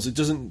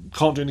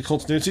can't do any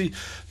continuity.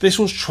 This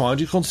one's trying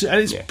to do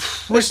continuity, and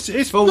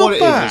it's not what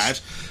bad.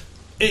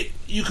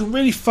 You can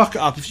really fuck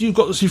it up if you've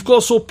got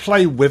to sort of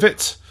play with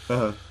it.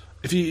 Uh-huh.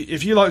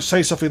 If you like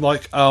say something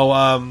like,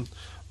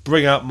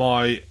 bring out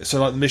my,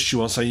 so like the mystery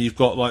one, saying you've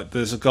got, like,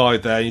 there's a guy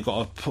there, and you've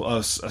got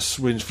a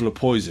syringe full of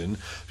poison.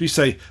 If you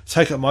say,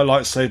 take out my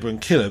lightsaber and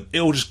kill him,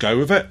 it'll just go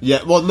with it.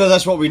 Yeah, well, no,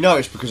 that's what we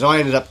noticed, because I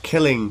ended up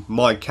killing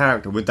my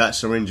character with that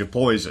syringe of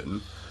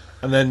poison.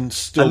 And then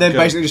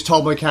basically just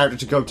told my character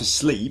to go to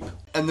sleep,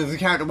 and then the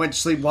character went to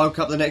sleep, woke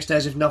up the next day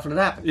as if nothing had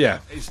happened. Yeah,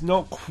 it's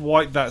not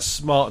quite that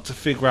smart to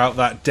figure out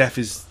that death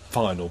is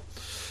final.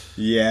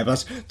 Yeah,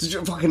 but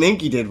fucking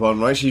Inky did one,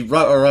 right? She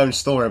wrote her own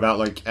story about,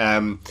 like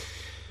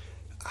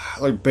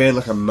being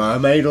like a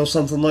mermaid or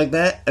something like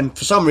that, and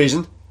for some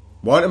reason,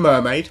 weren't a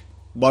mermaid,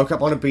 woke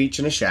up on a beach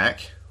in a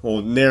shack,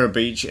 or near a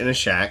beach in a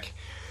shack,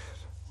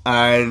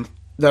 and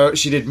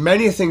she did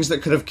many things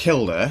that could have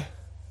killed her.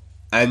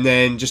 And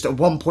then just at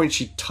one point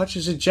she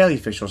touches a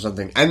jellyfish or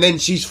something, and then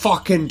she's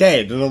fucking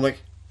dead. And I'm like,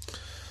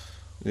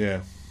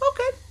 yeah,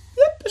 okay,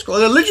 yep, that's cool.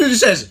 And it literally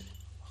just says,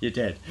 you're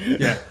dead.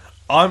 Yeah,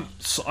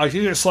 I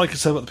think it's like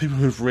it's about the people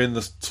who've written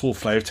the full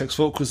flavour text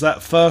for it, because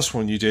that first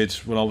one you did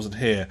when I wasn't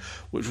here,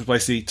 which was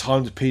basically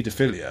Time to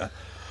Paedophilia,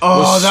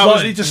 was that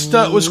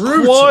slightly was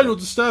brutal. quite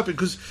disturbing,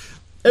 because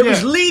It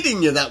was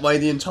leading you that way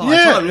the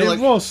entire time. it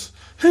was.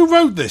 Who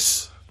wrote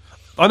this?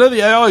 I know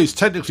the AIs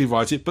technically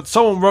write it, but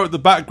someone wrote the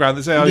background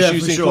that's AI Yeah,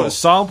 using for sure.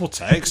 sample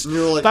text. And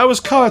you're like- that was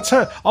kind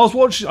of I was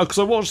watching, because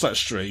I watched that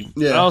stream,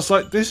 Yeah. and I was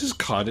like, this is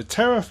kind of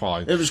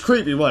terrifying. It was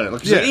creepy, wasn't it?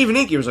 Like, 'cause Yeah. even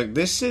Inky was like,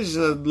 this is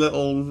a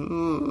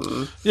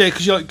little... Yeah,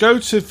 because you go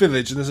to a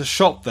village and there's a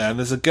shop there and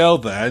there's a girl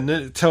there, and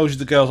then it tells you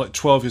the girl's like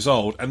 12 years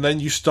old, and then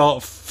you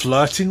start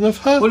flirting with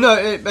her. Well, no,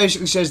 it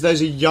basically says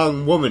there's a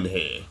young woman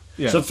here.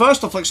 Yeah. So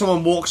first off, like,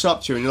 someone walks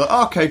up to you and you're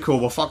like, okay, cool,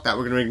 well, fuck that,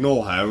 we're going to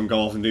ignore her and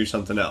go off and do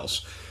something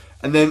else.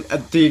 And then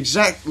at the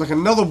exact, like,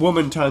 another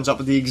woman turns up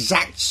with the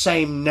exact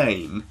same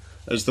name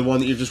as the one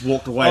that you've just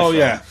walked away from. Oh,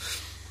 yeah.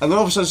 And then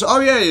all of a sudden,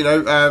 oh yeah, you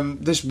know,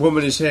 this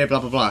woman is here,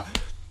 blah, blah, blah.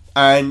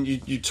 And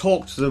you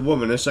talk to the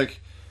woman, and it's like,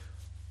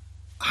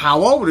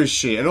 how old is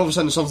she? And all of a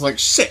sudden someone's like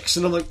 6,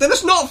 and I'm like, then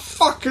it's not a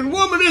fucking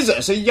woman, is it?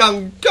 It's a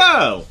young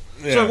girl.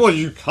 Yeah. It's like, well,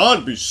 you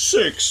can't be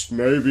 6,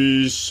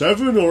 maybe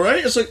 7 or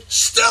 8. It's like,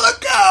 still a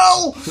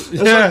girl! It's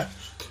Yeah. like-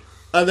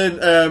 and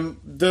then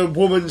the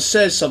woman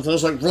says something. I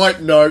was like, right,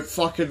 no,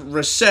 fucking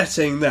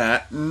resetting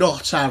that,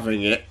 not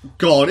having it,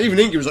 gone. Even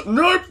Inky was like,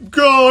 nope,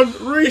 gone,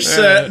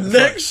 reset, Yeah, it's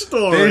next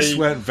story. This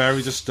went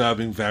very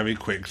disturbing very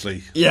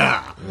quickly.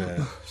 Yeah.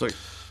 Yeah. It's like,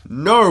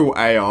 no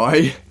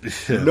AI,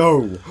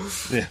 no.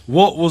 Yeah.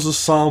 What was the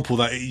sample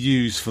that it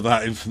used for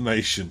that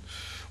information?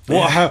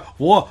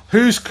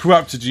 Who's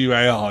corrupted you,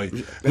 AI?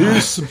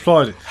 Who's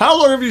supplied it? How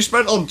long have you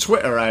spent on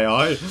Twitter,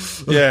 AI?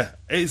 Yeah,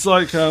 it's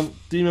like, do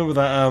you remember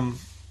that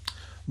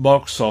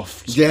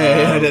Microsoft?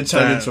 And it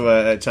turned into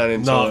a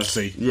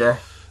Nazi. Yeah.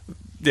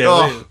 Yeah.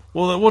 Oh.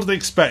 Well, what did they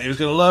expect? It was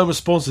going to learn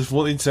responses from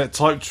what the internet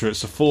typed to it,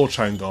 so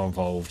 4chan got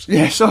involved.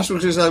 Yeah, so that's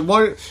what it's like.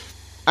 Why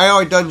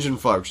AI Dungeon,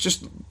 folks?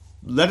 Just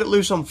let it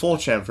loose on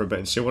 4chan for a bit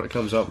and see what it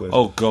comes up with.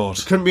 Oh God.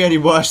 Couldn't be any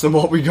worse than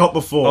what we got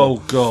before. Oh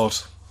God.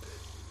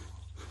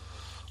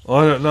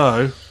 I don't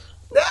know.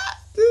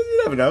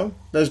 You never know.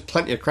 There's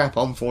plenty of crap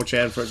on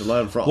 4chan for it to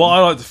learn from. What I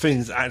like to think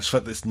is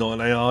actually that it's not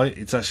an AI.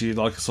 It's actually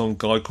like some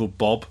guy called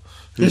Bob.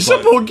 It's who's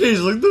some poor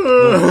kid's like,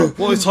 "Ugh."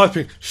 what he's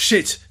typing?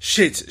 Shit.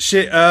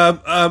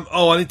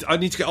 Oh, I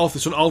need to get off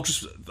this one. I'll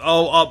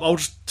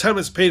just tell him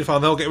it's a paedophile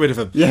and they'll get rid of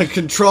him. Yeah,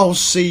 control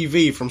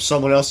CV from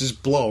someone else's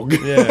blog.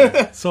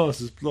 Yeah,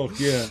 Silas's blog.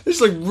 Yeah,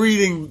 It's like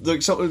reading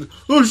like something.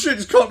 Oh shit!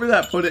 Just copy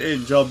that, put it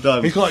in, job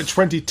done. he's got like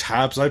 20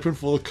 tabs open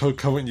for all the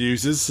current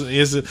users.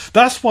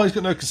 That's why he's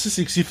got no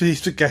consistency because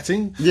he's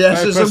forgetting.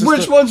 Yes, it's like,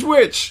 which one's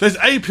which? There's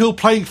 8 people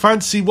playing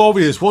Fantasy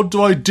Warriors. What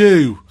do I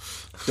do?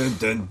 Dun,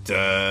 dun,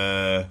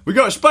 dun. We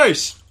got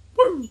space.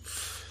 Woo.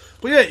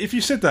 Well, yeah, if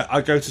you said that,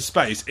 I go to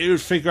space, it would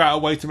figure out a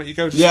way to make you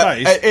go to Yeah,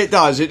 space. it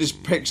does. It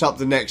just picks up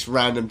the next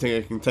random thing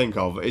it can think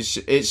of. It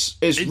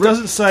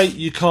doesn't say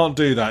you can't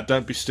do that.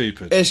 Don't be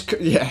stupid. It's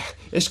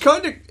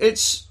kind of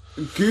it's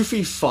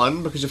goofy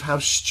fun because of how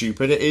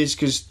stupid it is.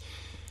 Because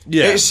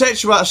Yeah, it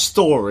sets you out a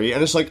story,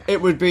 and it's like it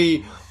would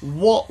be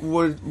what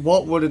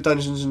would a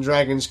Dungeons and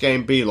Dragons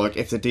game be like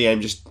if the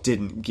DM just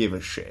didn't give a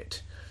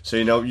shit. So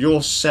you know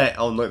you're set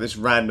on like this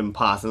random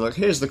path, and like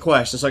here's the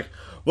quest. It's like,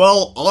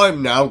 well,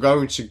 I'm now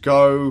going to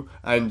go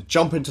and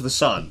jump into the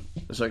sun.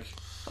 It's like,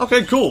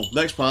 okay, cool,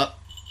 next part.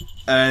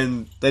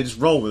 And they just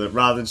roll with it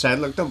rather than saying,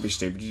 look, don't be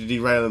stupid, you're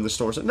derailing the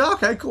story. It's like, no,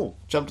 okay, cool,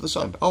 jump to the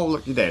sun. Oh,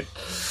 look, you're dead.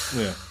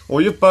 yeah.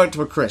 Or you've burnt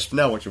to a crisp,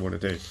 now what do you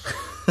want to do?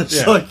 It's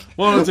Yeah. like,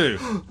 What do I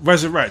do?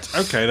 Resurrect.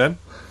 Okay, then.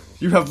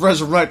 you have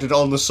resurrected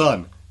on the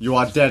sun. You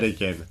are dead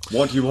again.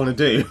 What do you want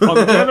to do? I'm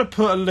going to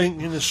put a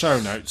link in the show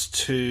notes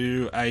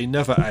to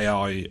another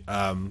AI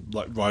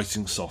like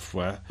writing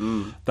software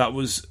that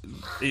was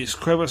it's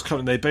Quebec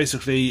company. They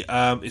basically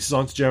it's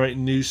designed to generate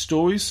news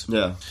stories.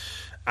 Yeah.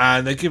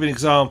 And they give an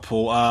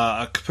example.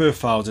 A Kapur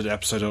File did an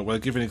episode where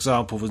they give an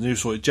example of a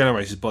news story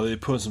generated by they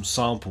put in some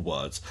sample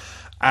words,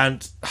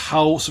 and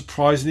how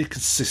surprisingly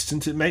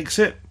consistent it makes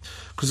it.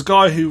 Because the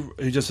guy who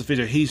does the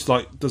video, he's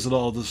like does a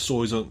lot of the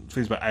stories on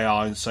things about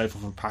AI and so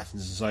forth and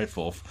patterns and so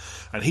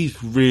forth, and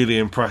he's really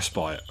impressed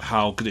by it,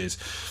 how good it is.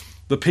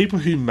 The people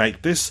who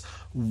make this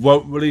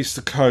won't release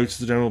the code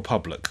to the general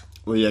public.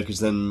 Well, yeah, because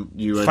then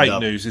you end Fake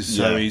up... news is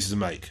so easy to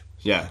make.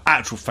 Yeah.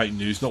 Actual fake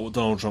news, not what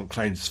Donald Trump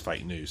claims is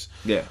fake news.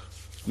 Yeah.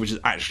 Which is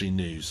actually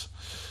news.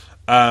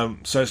 So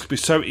it's going to be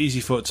so easy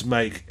for it to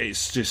make,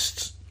 it's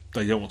just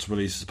they don't want to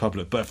release it to the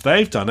public. But if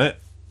they've done it,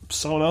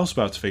 someone else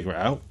will be able to figure it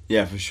out.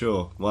 Yeah, for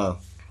sure. Wow.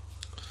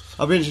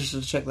 I'll be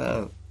interested to check that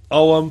out.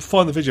 I'll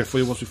find the video for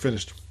you once we've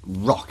finished.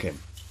 Rocking.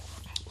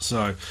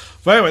 So,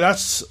 but anyway,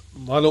 that's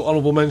my little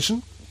honourable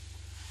mention.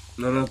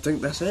 No, I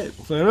think that's it.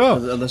 There we are.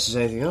 Unless there's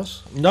anything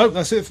else. No,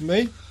 that's it for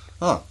me.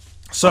 Oh,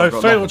 So, I've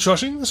got thank you nothing. for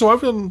watching. That's all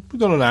right, we've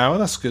done an hour.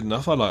 That's good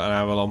enough. I like an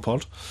hour long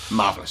pod.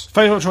 marvellous.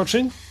 Thank you for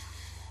watching.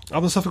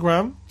 I'm the Suffolk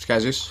Graham.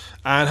 Skazus.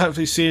 And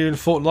hopefully see you in a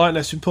fortnight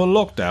unless we put a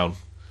lockdown.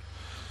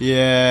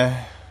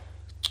 Yeah.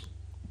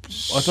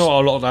 I don't know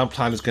what our lockdown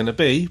plan is going to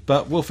be,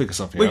 but we'll figure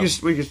something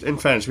out. We could, in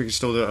fairness, we could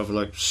still do it over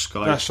like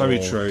Skype That's very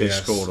or true,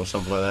 Discord yes. or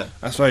something like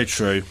that. That's very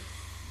true.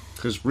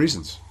 Because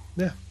reasons.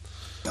 Yeah.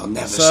 They'll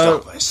never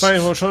So, stop us.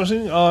 thank you for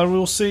watching. I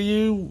will see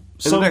you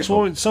some next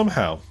point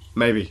somehow.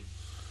 Maybe.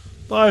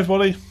 Bye,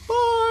 everybody.